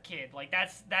with their kid. Like,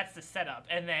 that's the setup.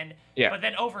 And then, but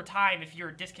then over time, if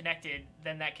you're disconnected,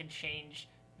 then that can change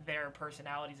their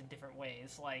personalities in different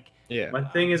ways. Like, my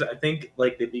thing is, I think,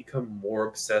 like, they become more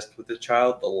obsessed with the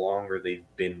child the longer they've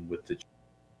been with the child.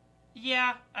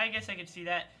 Yeah, I guess I could see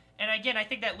that. And again, I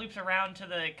think that loops around to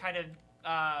the kind of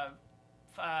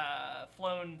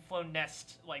flown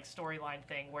nest like storyline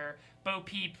thing where Bo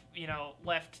Peep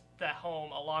left the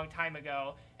home a long time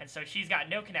ago, and so she's got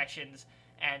no connections,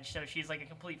 and so she's like a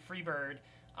complete free bird,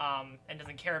 and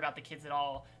doesn't care about the kids at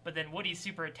all. But then Woody's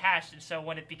super attached, and so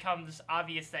when it becomes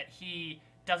obvious that he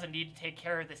doesn't need to take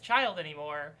care of this child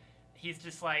anymore, he's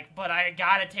just like, but I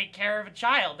gotta take care of a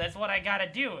child, that's what I gotta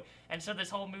do. And so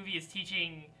this whole movie is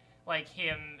teaching like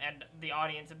him and the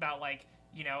audience about like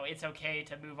you know, it's okay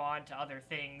to move on to other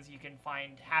things. You can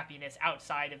find happiness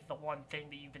outside of the one thing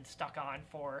that you've been stuck on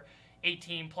for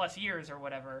 18 plus years or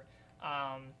whatever.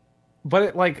 But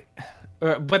it, like,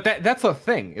 but that's the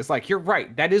thing. It's like, you're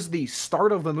right. That is the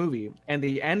start of the movie and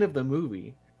the end of the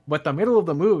movie. But the middle of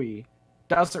the movie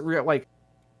doesn't like.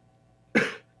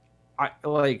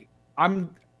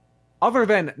 I'm other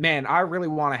than, man, I really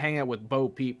want to hang out with Bo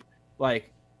Peep.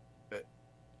 Like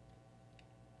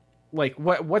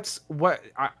what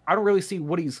I don't really see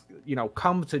Woody's, you know,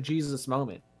 come to Jesus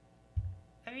moment,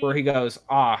 I mean, where he goes,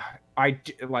 I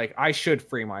should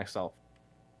free myself.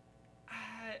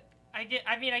 I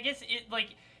guess it,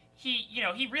 like, he, you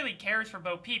know, he really cares for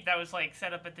Bo Peep. That was like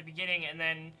set up at the beginning, and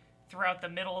then throughout the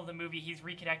middle of the movie, he's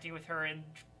reconnecting with her and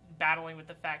battling with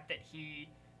the fact that he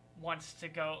wants to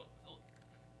go,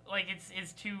 like,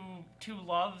 it's two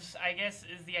loves, I guess,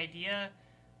 is the idea.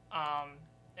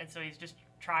 And so he's just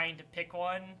trying to pick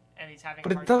one, and he's having.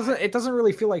 But it doesn't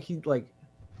really feel like he, like.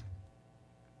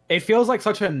 It feels like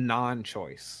such a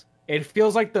non-choice. It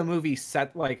feels like the movie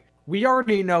set, like, we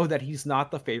already know that he's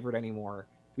not the favorite anymore.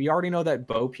 We already know that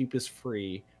Bo Peep is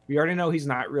free. We already know he's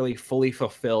not really fully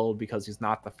fulfilled because he's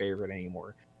not the favorite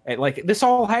anymore. And, like, this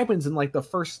all happens in, like, the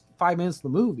first 5 minutes of the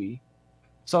movie.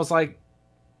 So it's like,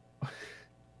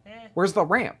 where's the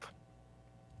ramp?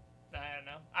 I don't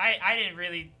know. I didn't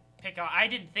really pick on. I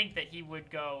didn't think that he would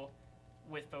go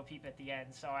with Bo Peep at the end.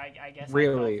 So I guess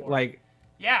really, like.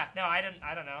 Yeah. No, I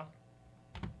don't know.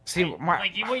 See,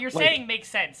 like, what you're saying makes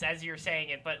sense as you're saying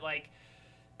it, but, like,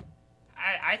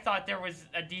 I thought there was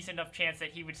a decent enough chance that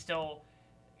he would still,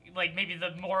 like, maybe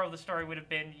the moral of the story would have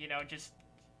been, you know, just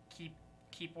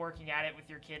keep working at it with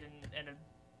your kid, and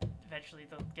eventually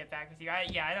they'll get back with you.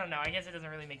 I don't know. I guess it doesn't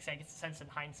really make sense in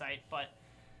hindsight, but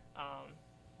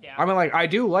yeah. I mean, like, I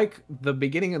do like the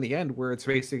beginning and the end, where it's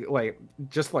basically, like,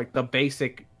 just, like, the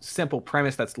basic, simple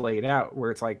premise that's laid out,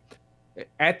 where it's, like,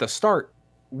 at the start,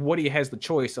 Woody has the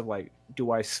choice of, like,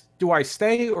 do I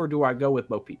stay or do I go with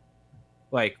Bo Peep?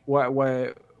 Like,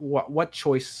 what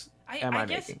choice am I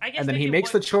making? And then he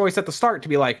makes the choice at the start to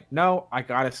be like, no, I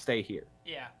gotta stay here.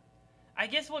 Yeah. I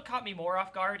guess what caught me more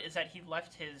off guard is that he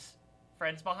left his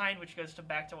friends behind, which goes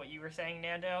back to what you were saying,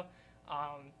 Nando.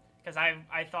 Because I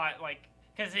thought, like,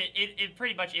 because it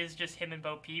pretty much is just him and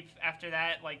Bo Peep after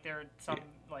that. Like, there are some,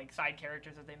 like, side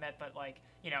characters that they met, but, like,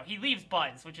 you know, he leaves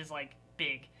Buzz, which is, like,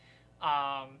 big.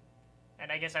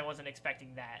 And I guess I wasn't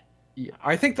expecting that. Yeah,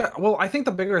 I think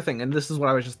the bigger thing, and this is what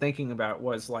I was just thinking about,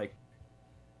 was, like,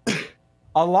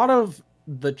 a lot of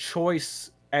the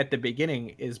choice at the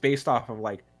beginning is based off of,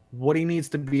 like, Woody needs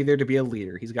to be there to be a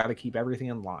leader. He's got to keep everything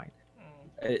in line.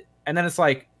 And then it's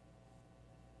like,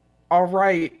 all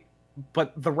right,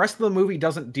 but the rest of the movie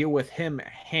doesn't deal with him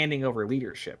handing over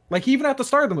leadership. Like, even at the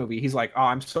start of the movie, he's like, oh,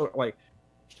 I'm so, like,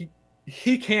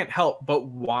 he can't help but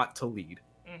want to lead.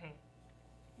 Mm-hmm.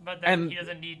 But then he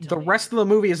doesn't need to the leave. Rest of the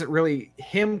movie isn't really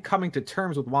him coming to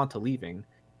terms with Wanta leaving.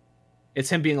 It's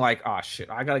him being like, oh shit,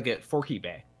 I gotta get Forky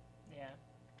back. Yeah.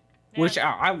 Which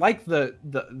I like the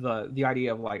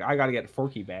idea of, like, I gotta get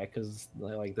Forky back, because,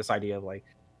 like, this idea of, like,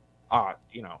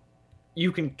 you know,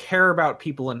 you can care about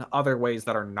people in other ways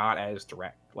that are not as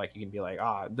direct. Like, you can be like,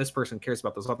 this person cares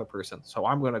about this other person, so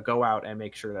I'm gonna go out and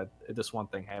make sure that this one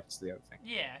thing happens to the other thing.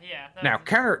 Yeah. Now,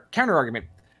 counter argument.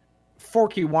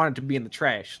 Forky wanted to be in the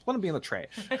trash. Let him be in the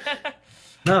trash.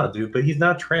 No, dude, but he's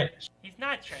not trash. He's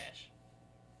not trash.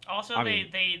 Also, they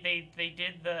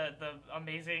did the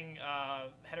amazing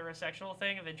heterosexual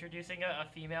thing of introducing a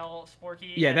female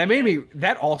Sporky. Yeah,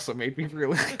 that also made me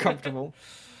really comfortable.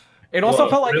 It also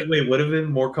felt like it would have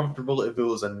been more comfortable if it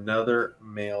was another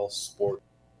male sport.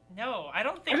 No, I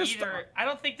don't think either. I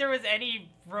don't think there was any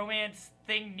romance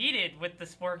thing needed with the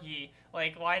Sporky.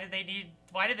 Like, why did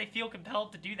they feel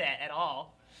compelled to do that at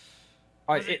all?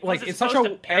 It's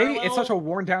such a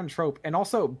worn down trope, and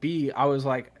also B, I was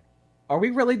like, are we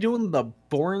really doing the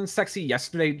born sexy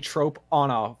yesterday trope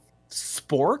on a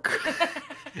spork?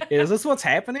 Is this what's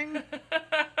happening?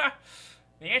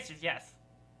 The answer is yes.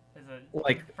 It's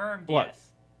a confirmed look, yes.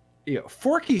 Yeah,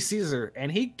 Forky sees her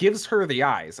and he gives her the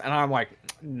eyes, and I'm like,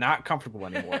 not comfortable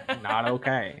anymore. Not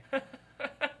okay.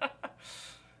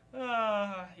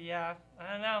 Yeah,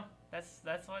 I don't know.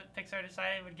 That's what Pixar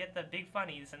decided would get the big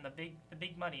funnies and the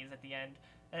big monies at the end.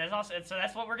 And it's also, so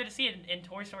that's what we're gonna see in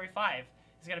Toy Story 5.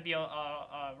 It's gonna be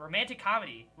a romantic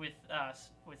comedy with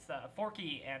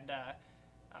Forky and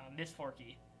Miss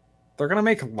Forky. They're gonna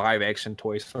make live action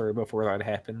Toy Story before that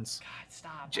happens. God,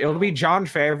 stop. It'll be Jon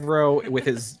Favreau with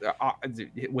his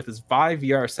Vive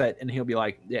VR set, and he'll be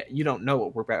like, "Yeah, you don't know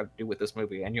what we're about to do with this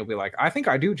movie," and you'll be like, "I think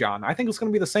I do, John. I think it's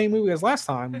gonna be the same movie as last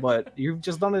time, but you've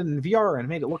just done it in VR and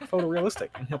made it look photorealistic."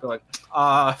 And he'll be like,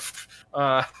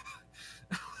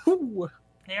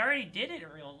 They already did it in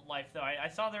real life, though. I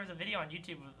saw there was a video on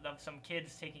YouTube of some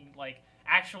kids taking, like,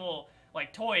 actual,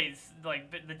 like, toys,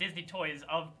 like, the Disney toys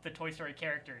of the Toy Story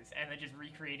characters, and then just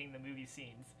recreating the movie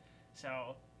scenes.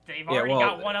 So, they've already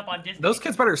got one up on Disney. Those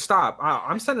kids better stop.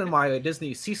 I'm sending my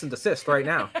Disney cease and desist right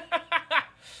now.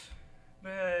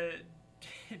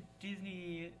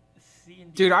 Disney C&D.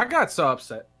 Dude, I got so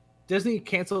upset. Disney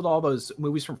canceled all those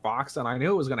movies from Fox, and I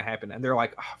knew it was going to happen. And they're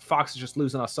like, oh, Fox is just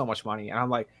losing us so much money. And I'm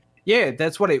like, yeah,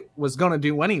 that's what it was going to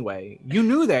do anyway. You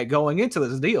knew that going into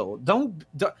this deal. Don't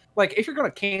like, if you're going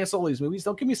to cancel these movies,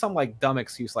 don't give me some like dumb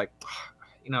excuse like,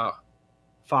 you know,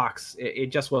 Fox, it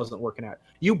just wasn't working out.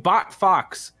 You bought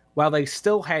Fox while they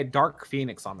still had Dark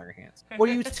Phoenix on their hands. What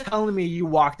are you telling me you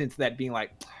walked into that being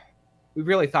like, we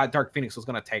really thought Dark Phoenix was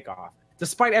going to take off?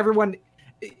 Despite everyone,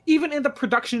 even in the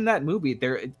production of that movie,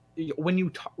 when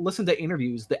you listen to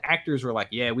interviews, the actors were like,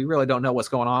 yeah, we really don't know what's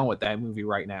going on with that movie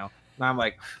right now. And I'm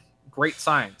like, great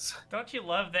science. Don't you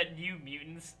love that New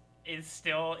Mutants is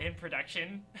still in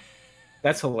production?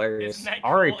 That's hilarious. Isn't that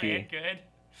cool R.I.P. and good?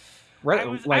 Right, I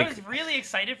was really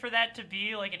excited for that to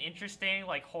be like an interesting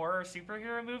like horror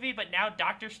superhero movie, but now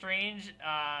Doctor Strange,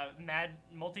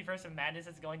 Multiverse of Madness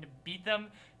is going to beat them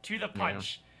to the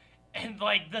punch. Yeah. And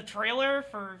like the trailer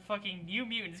for fucking New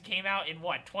Mutants came out in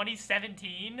what,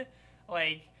 2017?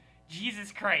 Like,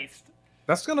 Jesus Christ.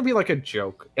 That's gonna be like a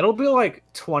joke. It'll be like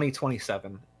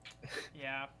 2027.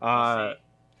 Yeah. We'll see.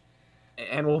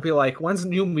 And we'll be like, when's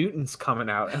New Mutants coming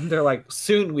out? And they're like,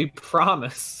 soon, we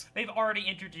promise. They've already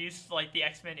introduced like the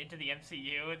X-Men into the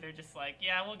MCU. They're just like,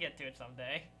 yeah, we'll get to it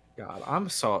someday. God, I'm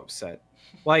so upset.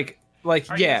 Like Are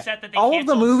yeah, you upset that they all of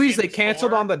the movies Sims they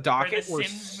canceled 4, on the docket the were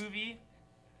Sims movie.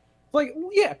 Like,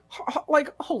 yeah,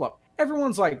 like, hold up.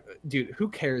 Everyone's like, dude, who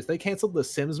cares? They canceled the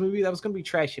Sims movie. That was gonna be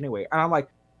trash anyway. And I'm like,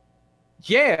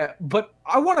 yeah, but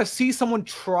I want to see someone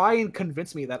try and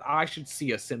convince me that I should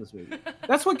see a Sims movie.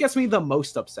 That's what gets me the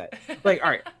most upset. Like,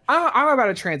 all right, I'm about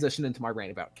to transition into my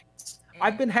rant about cats.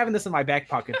 I've been having this in my back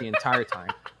pocket the entire time.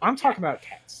 I'm talking about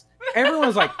cats.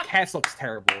 Everyone's like, cats looks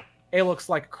terrible. It looks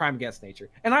like a crime against nature.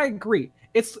 And I agree.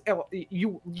 It's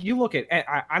you look at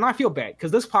and I feel bad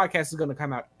because this podcast is going to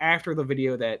come out after the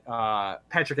video that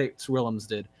Patrick H. Willems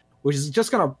did, which is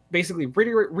just going to basically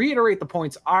reiterate the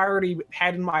points I already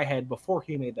had in my head before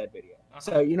he made that video. Uh-huh.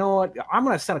 So, you know what? I'm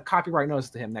going to send a copyright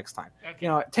notice to him next time. Okay. You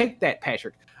know, take that,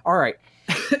 Patrick. All right.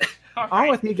 On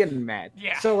with me getting mad.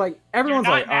 Yeah. So, like, everyone's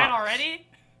You're like, not mad already?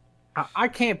 I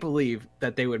can't believe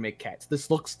that they would make cats.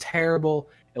 This looks terrible.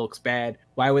 It looks bad.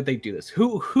 Why would they do this?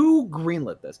 Who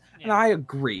greenlit this? Yeah. And I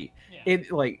agree. Yeah.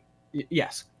 It like,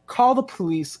 yes, call the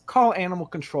police, call animal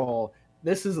control.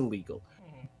 This is illegal.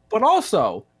 Mm-hmm. But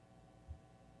also,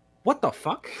 what the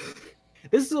fuck?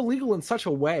 This is illegal in such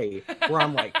a way where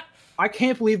I'm like, I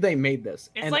can't believe they made this.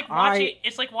 It's like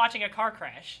watching a car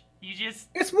crash.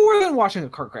 It's more than watching a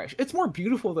car crash. It's more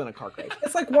beautiful than a car crash.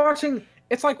 It's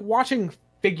like watching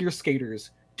figure skaters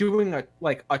doing a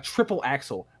triple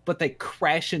axel, but they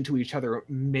crash into each other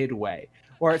midway.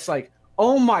 Or it's like,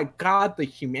 oh my god, the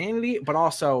humanity, but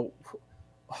also,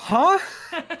 huh?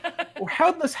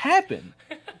 How'd this happen?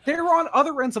 They were on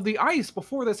other ends of the ice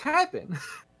before this happened.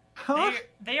 Huh?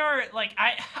 They are like,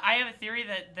 I have a theory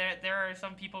that there are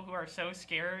some people who are so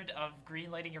scared of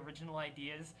greenlighting original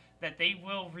ideas that they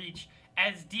will reach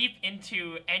as deep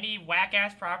into any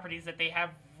whack-ass properties that they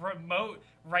have remote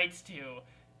rights to,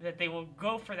 that they will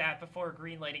go for that before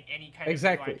greenlighting any kind of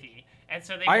new IP. And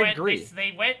so they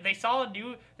saw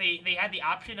they had the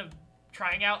option of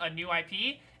trying out a new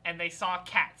IP, and they saw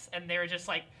cats, and they were just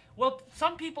like, well,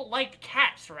 some people liked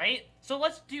cats, right? So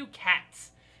let's do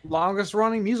cats. Longest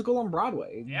running musical on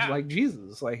Broadway. Yeah. Like,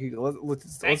 Jesus. Like,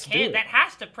 let's do it. That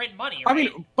has to print money, right? I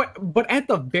mean, but at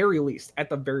the very least,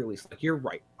 like, you're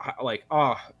right.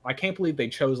 I can't believe they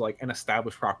chose, like, an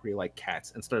established property like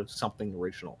Cats instead of something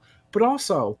original. But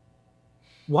also,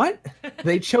 what?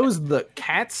 They chose the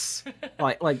Cats?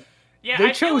 Yeah,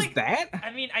 they chose that?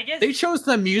 I mean, I guess... They chose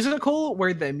the musical,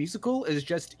 where the musical is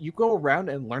just, you go around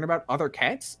and learn about other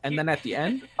cats, and then at the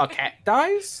end, a cat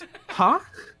dies? Huh?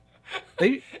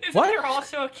 Isn't there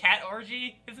also a cat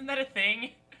orgy? Isn't that a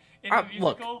thing in the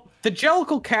musical? Look, the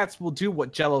Jellicle cats will do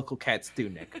what Jellicle cats do,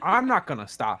 Nick. I'm not gonna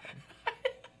stop them.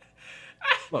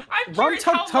 Look, Rum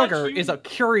Tug Tugger is a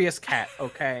curious cat,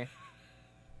 okay?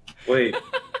 Wait. Is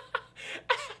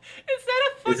that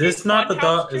a Is this not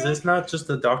the Is this not just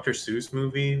the Dr. Seuss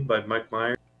movie by Mike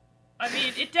Myers? I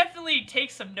mean, it definitely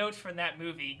takes some notes from that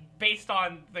movie based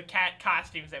on the cat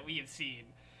costumes that we have seen.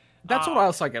 That's what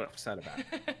else I get upset about.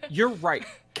 You're right.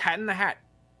 Cat in the Hat,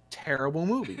 terrible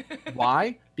movie.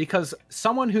 Why? Because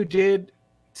someone who did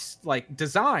like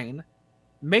design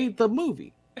made the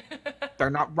movie. They're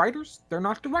not writers, they're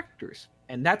not directors,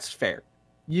 and that's fair.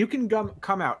 You can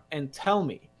come out and tell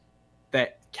me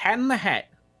that Cat in the Hat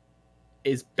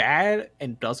is bad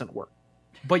and doesn't work.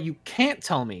 But you can't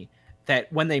tell me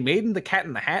that when they made the Cat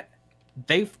in the Hat,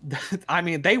 they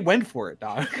went for it,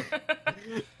 dog.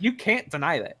 You can't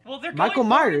deny that. Well, they're Michael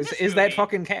Myers is that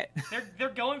fucking cat. They're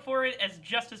going for it as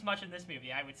just as much in this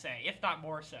movie, I would say, if not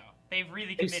more so. They've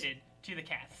really committed to the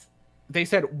cats. They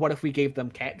said, what if we gave them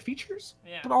cat features?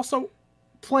 Yeah. But also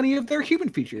plenty of their human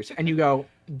features. And you go,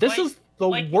 this is the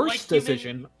worst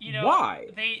decision. You know, why?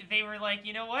 They were like,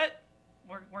 you know what?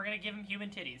 We're gonna give them human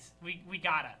titties. We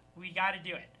gotta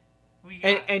do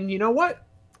it. And you know what?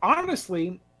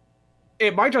 Honestly,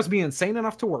 it might just be insane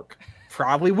enough to work.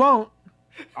 Probably won't.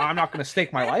 I'm not going to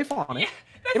stake my life on it.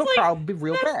 Yeah, it'll probably be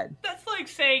real bad. That's like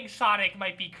saying Sonic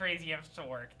might be crazy enough to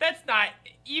work. That's not...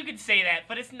 You could say that,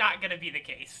 but it's not going to be the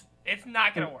case. It's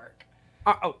not going to work.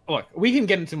 Look, we can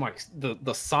get into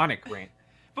the Sonic rant.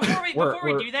 Before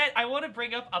we do that, I want to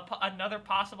bring up another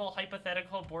possible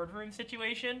hypothetical boardroom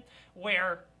situation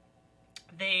where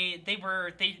they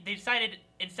decided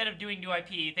instead of doing new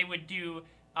IP, they would do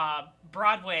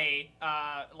Broadway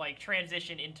like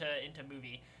transition into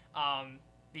movie,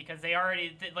 because they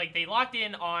already they locked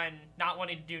in on not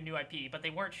wanting to do new IP, but they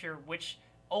weren't sure which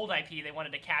old IP they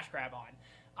wanted to cash grab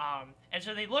on, and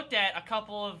so they looked at a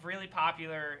couple of really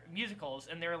popular musicals,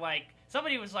 and they're like,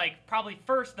 somebody was like,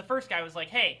 the first guy was like,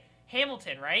 hey,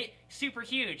 Hamilton, right? Super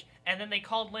huge. And then they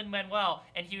called Lin-Manuel,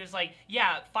 and he was like,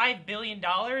 yeah, $5 billion,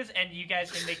 and you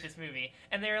guys can make this movie.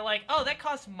 And they were like, oh, that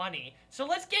costs money, so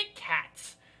let's get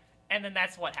Cats. And then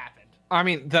that's what happened. I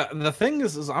mean, the thing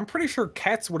is I'm pretty sure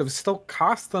Cats would have still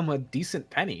cost them a decent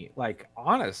penny, like,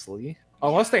 honestly.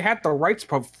 Unless they had the rights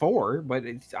before, but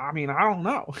I mean, I don't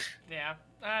know. Yeah.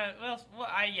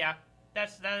 Yeah.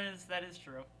 That is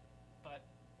true. But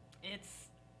it's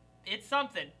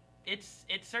something. It's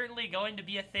certainly going to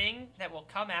be a thing that will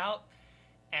come out,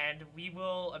 and we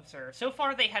will observe. So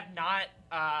far, they have not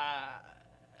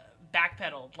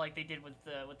backpedaled like they did with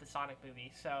the Sonic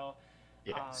movie. So,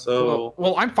 yeah.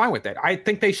 Well, I'm fine with that. I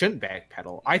think they shouldn't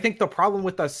backpedal. I think the problem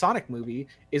with the Sonic movie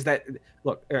is that,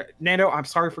 look, Nando, I'm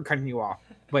sorry for cutting you off,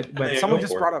 but someone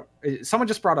just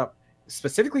brought up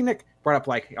specifically Nick brought up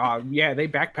like, yeah, they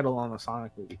backpedal on the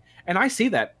Sonic movie, and I see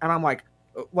that, and I'm like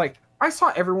I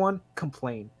saw everyone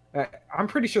complain. I'm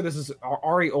pretty sure this is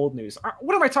already old news.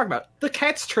 What am I talking about? The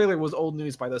Cats trailer was old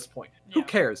news by this point. Yeah. Who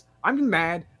cares? I'm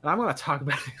mad, and I'm going to talk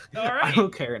about it. All right. I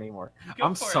don't care anymore.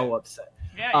 I'm so upset.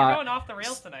 Yeah, you're going off the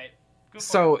rails tonight.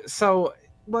 So,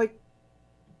 like,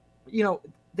 you know,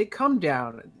 they come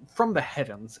down from the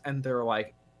heavens, and they're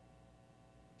like,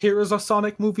 here is a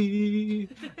Sonic movie.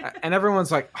 And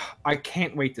everyone's like, oh, I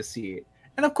can't wait to see it.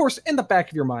 And, of course, in the back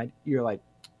of your mind, you're like,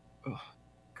 oh,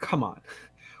 come on.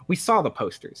 We saw the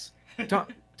posters.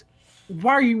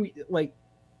 Why are you like?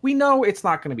 We know it's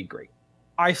not going to be great.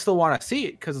 I still want to see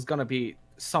it because it's going to be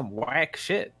some whack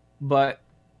shit, but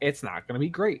it's not going to be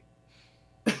great.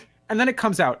 And then it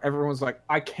comes out. Everyone's like,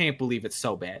 I can't believe it's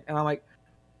so bad. And I'm like,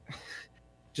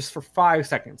 just for 5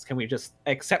 seconds, can we just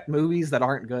accept movies that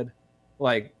aren't good?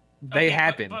 Like, they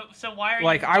happen. But so why are you?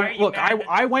 Like,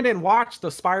 I went and watched the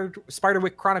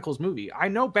Spiderwick Chronicles movie. I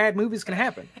know bad movies can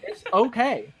happen. It's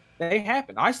okay. They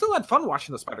happen. I still had fun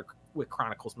watching the Spiderwick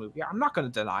Chronicles movie. I'm not going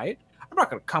to deny it. I'm not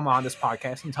going to come on this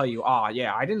podcast and tell you,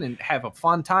 yeah, I didn't have a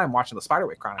fun time watching the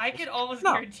Spiderwick Chronicles. I can almost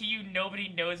guarantee you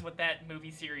nobody knows what that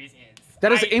movie series is.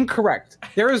 That is incorrect.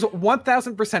 There is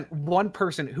 1,000% one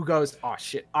person who goes, oh,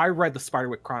 shit, I read the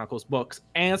Spiderwick Chronicles books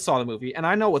and saw the movie, and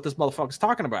I know what this motherfucker's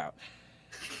talking about.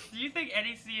 Do you think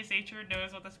any CSHer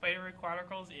knows what the Spiderwick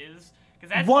Chronicles is?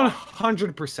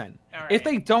 100%. Right. If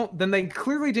they don't, then they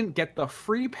clearly didn't get the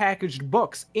free packaged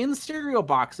books in cereal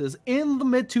boxes in the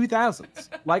mid-2000s,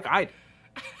 like I did.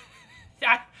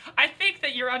 I think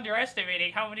that you're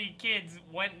underestimating how many kids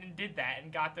went and did that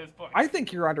and got those books. I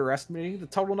think you're underestimating the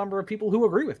total number of people who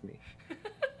agree with me.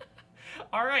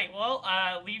 All right, well,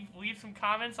 leave some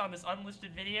comments on this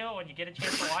unlisted video when you get a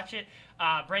chance to watch it.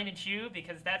 Brandon Chu,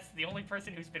 because that's the only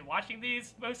person who's been watching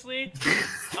these, mostly.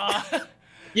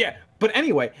 Yeah, but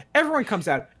anyway, everyone comes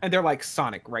out and they're like,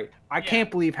 Sonic, right? I can't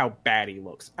believe how bad he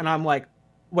looks. And I'm like,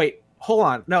 wait, hold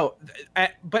on. No,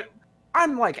 but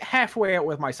I'm like halfway out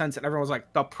with my sense, and everyone's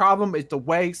like, the problem is the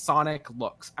way Sonic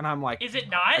looks. And I'm like, is it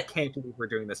I not? can't believe we're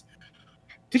doing this.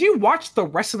 Did you watch the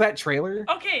rest of that trailer?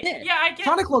 Okay, yeah, I get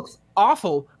Sonic looks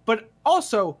awful, but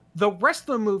also the rest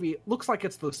of the movie looks like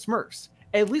it's the Smurfs.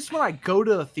 At least when I go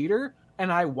to the theater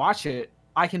and I watch it,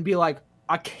 I can be like,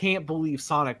 I can't believe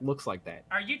Sonic looks like that.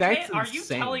 Are you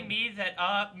insane. telling me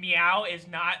that meow is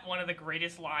not one of the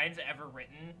greatest lines ever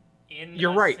written in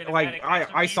You're right. Like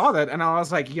I saw that and I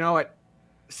was like, you know what?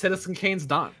 Citizen Kane's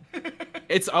done.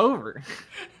 It's over.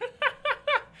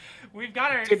 We've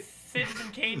got our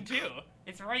Citizen Kane too.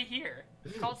 It's right here.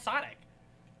 It's called Sonic.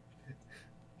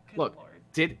 Good Look, Lord.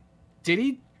 did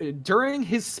he during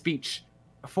his speech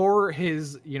for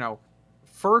his,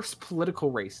 first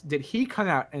political race, did he come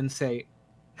out and say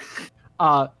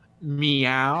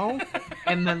meow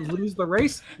and then lose the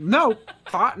race? No,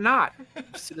 thought not.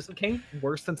 Citizen Kane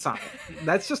worse than Sonic.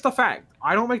 That's just a fact.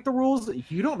 I don't make the rules,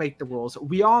 you don't make the rules.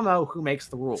 We all know who makes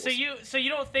the rules. So you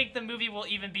don't think the movie will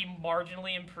even be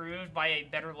marginally improved by a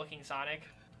better looking Sonic?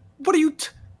 What are you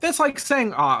that's like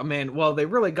saying, oh man, well they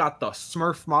really got the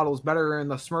Smurf models better in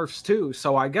the Smurfs too,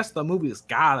 so I guess the movie's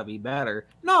gotta be better.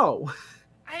 No.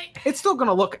 It's still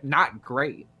gonna look not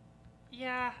great.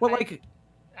 Yeah. Well, I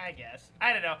guess.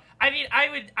 I don't know. I mean,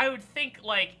 I would think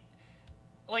like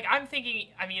I'm thinking.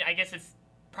 I mean, I guess it's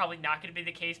probably not going to be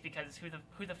the case because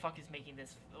who the fuck is making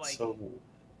this? Like, so,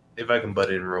 if I can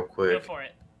butt in real quick, go for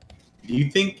it. Do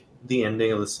you think the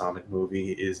ending of the Sonic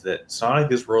movie is that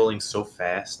Sonic is rolling so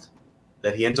fast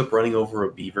that he ends up running over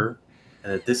a beaver,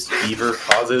 and that this beaver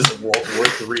causes World War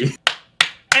III?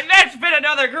 And that's been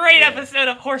another great episode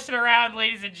of Horsin' Around,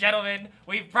 ladies and gentlemen.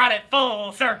 We've brought it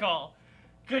full circle.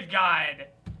 Good God.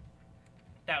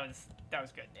 That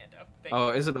was good, Nando. Thank you.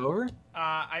 Is it over?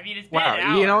 I mean, it's been wow.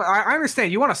 an hour. I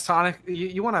understand. You want to Sonic?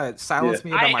 You want to silence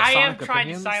me about my Sonic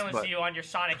opinions? I am trying to silence you on your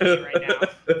Sonic hate right now.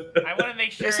 I want to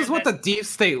make sure. This is what the deep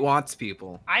state wants,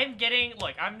 people.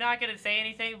 Look, I'm not gonna say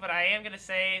anything, but I am gonna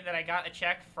say that I got a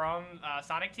check from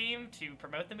Sonic Team to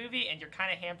promote the movie, and you're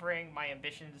kind of hampering my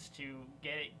ambitions to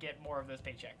get more of those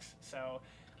paychecks. So.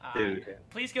 Dude,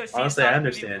 please go see honestly, Sonic I movie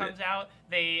understand when it comes out.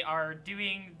 They are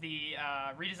doing the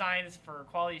redesigns for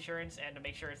quality assurance and to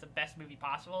make sure it's the best movie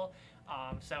possible.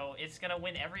 So it's gonna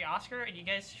win every Oscar, and you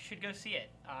guys should go see it.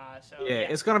 Yeah,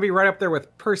 it's gonna be right up there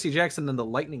with Percy Jackson and the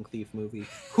Lightning Thief movie.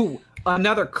 Who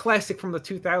another classic from the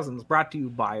 2000s, brought to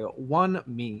you by One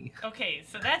Me. Okay,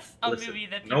 so that's a movie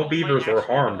that no beavers were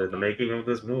harmed in the making of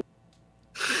this movie.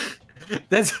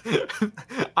 That's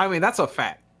a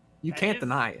fact. You can't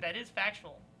deny it. That is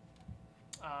factual.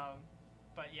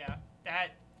 But yeah,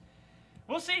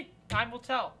 we'll see. Time will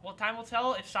tell. Well, time will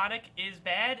tell if Sonic is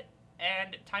bad,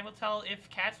 and time will tell if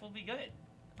Cats will be good.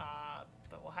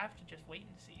 But we'll have to just wait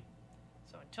and see.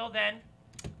 So until then,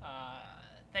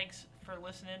 thanks for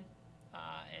listening,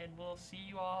 and we'll see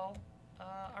you all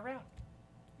around.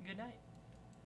 Good night.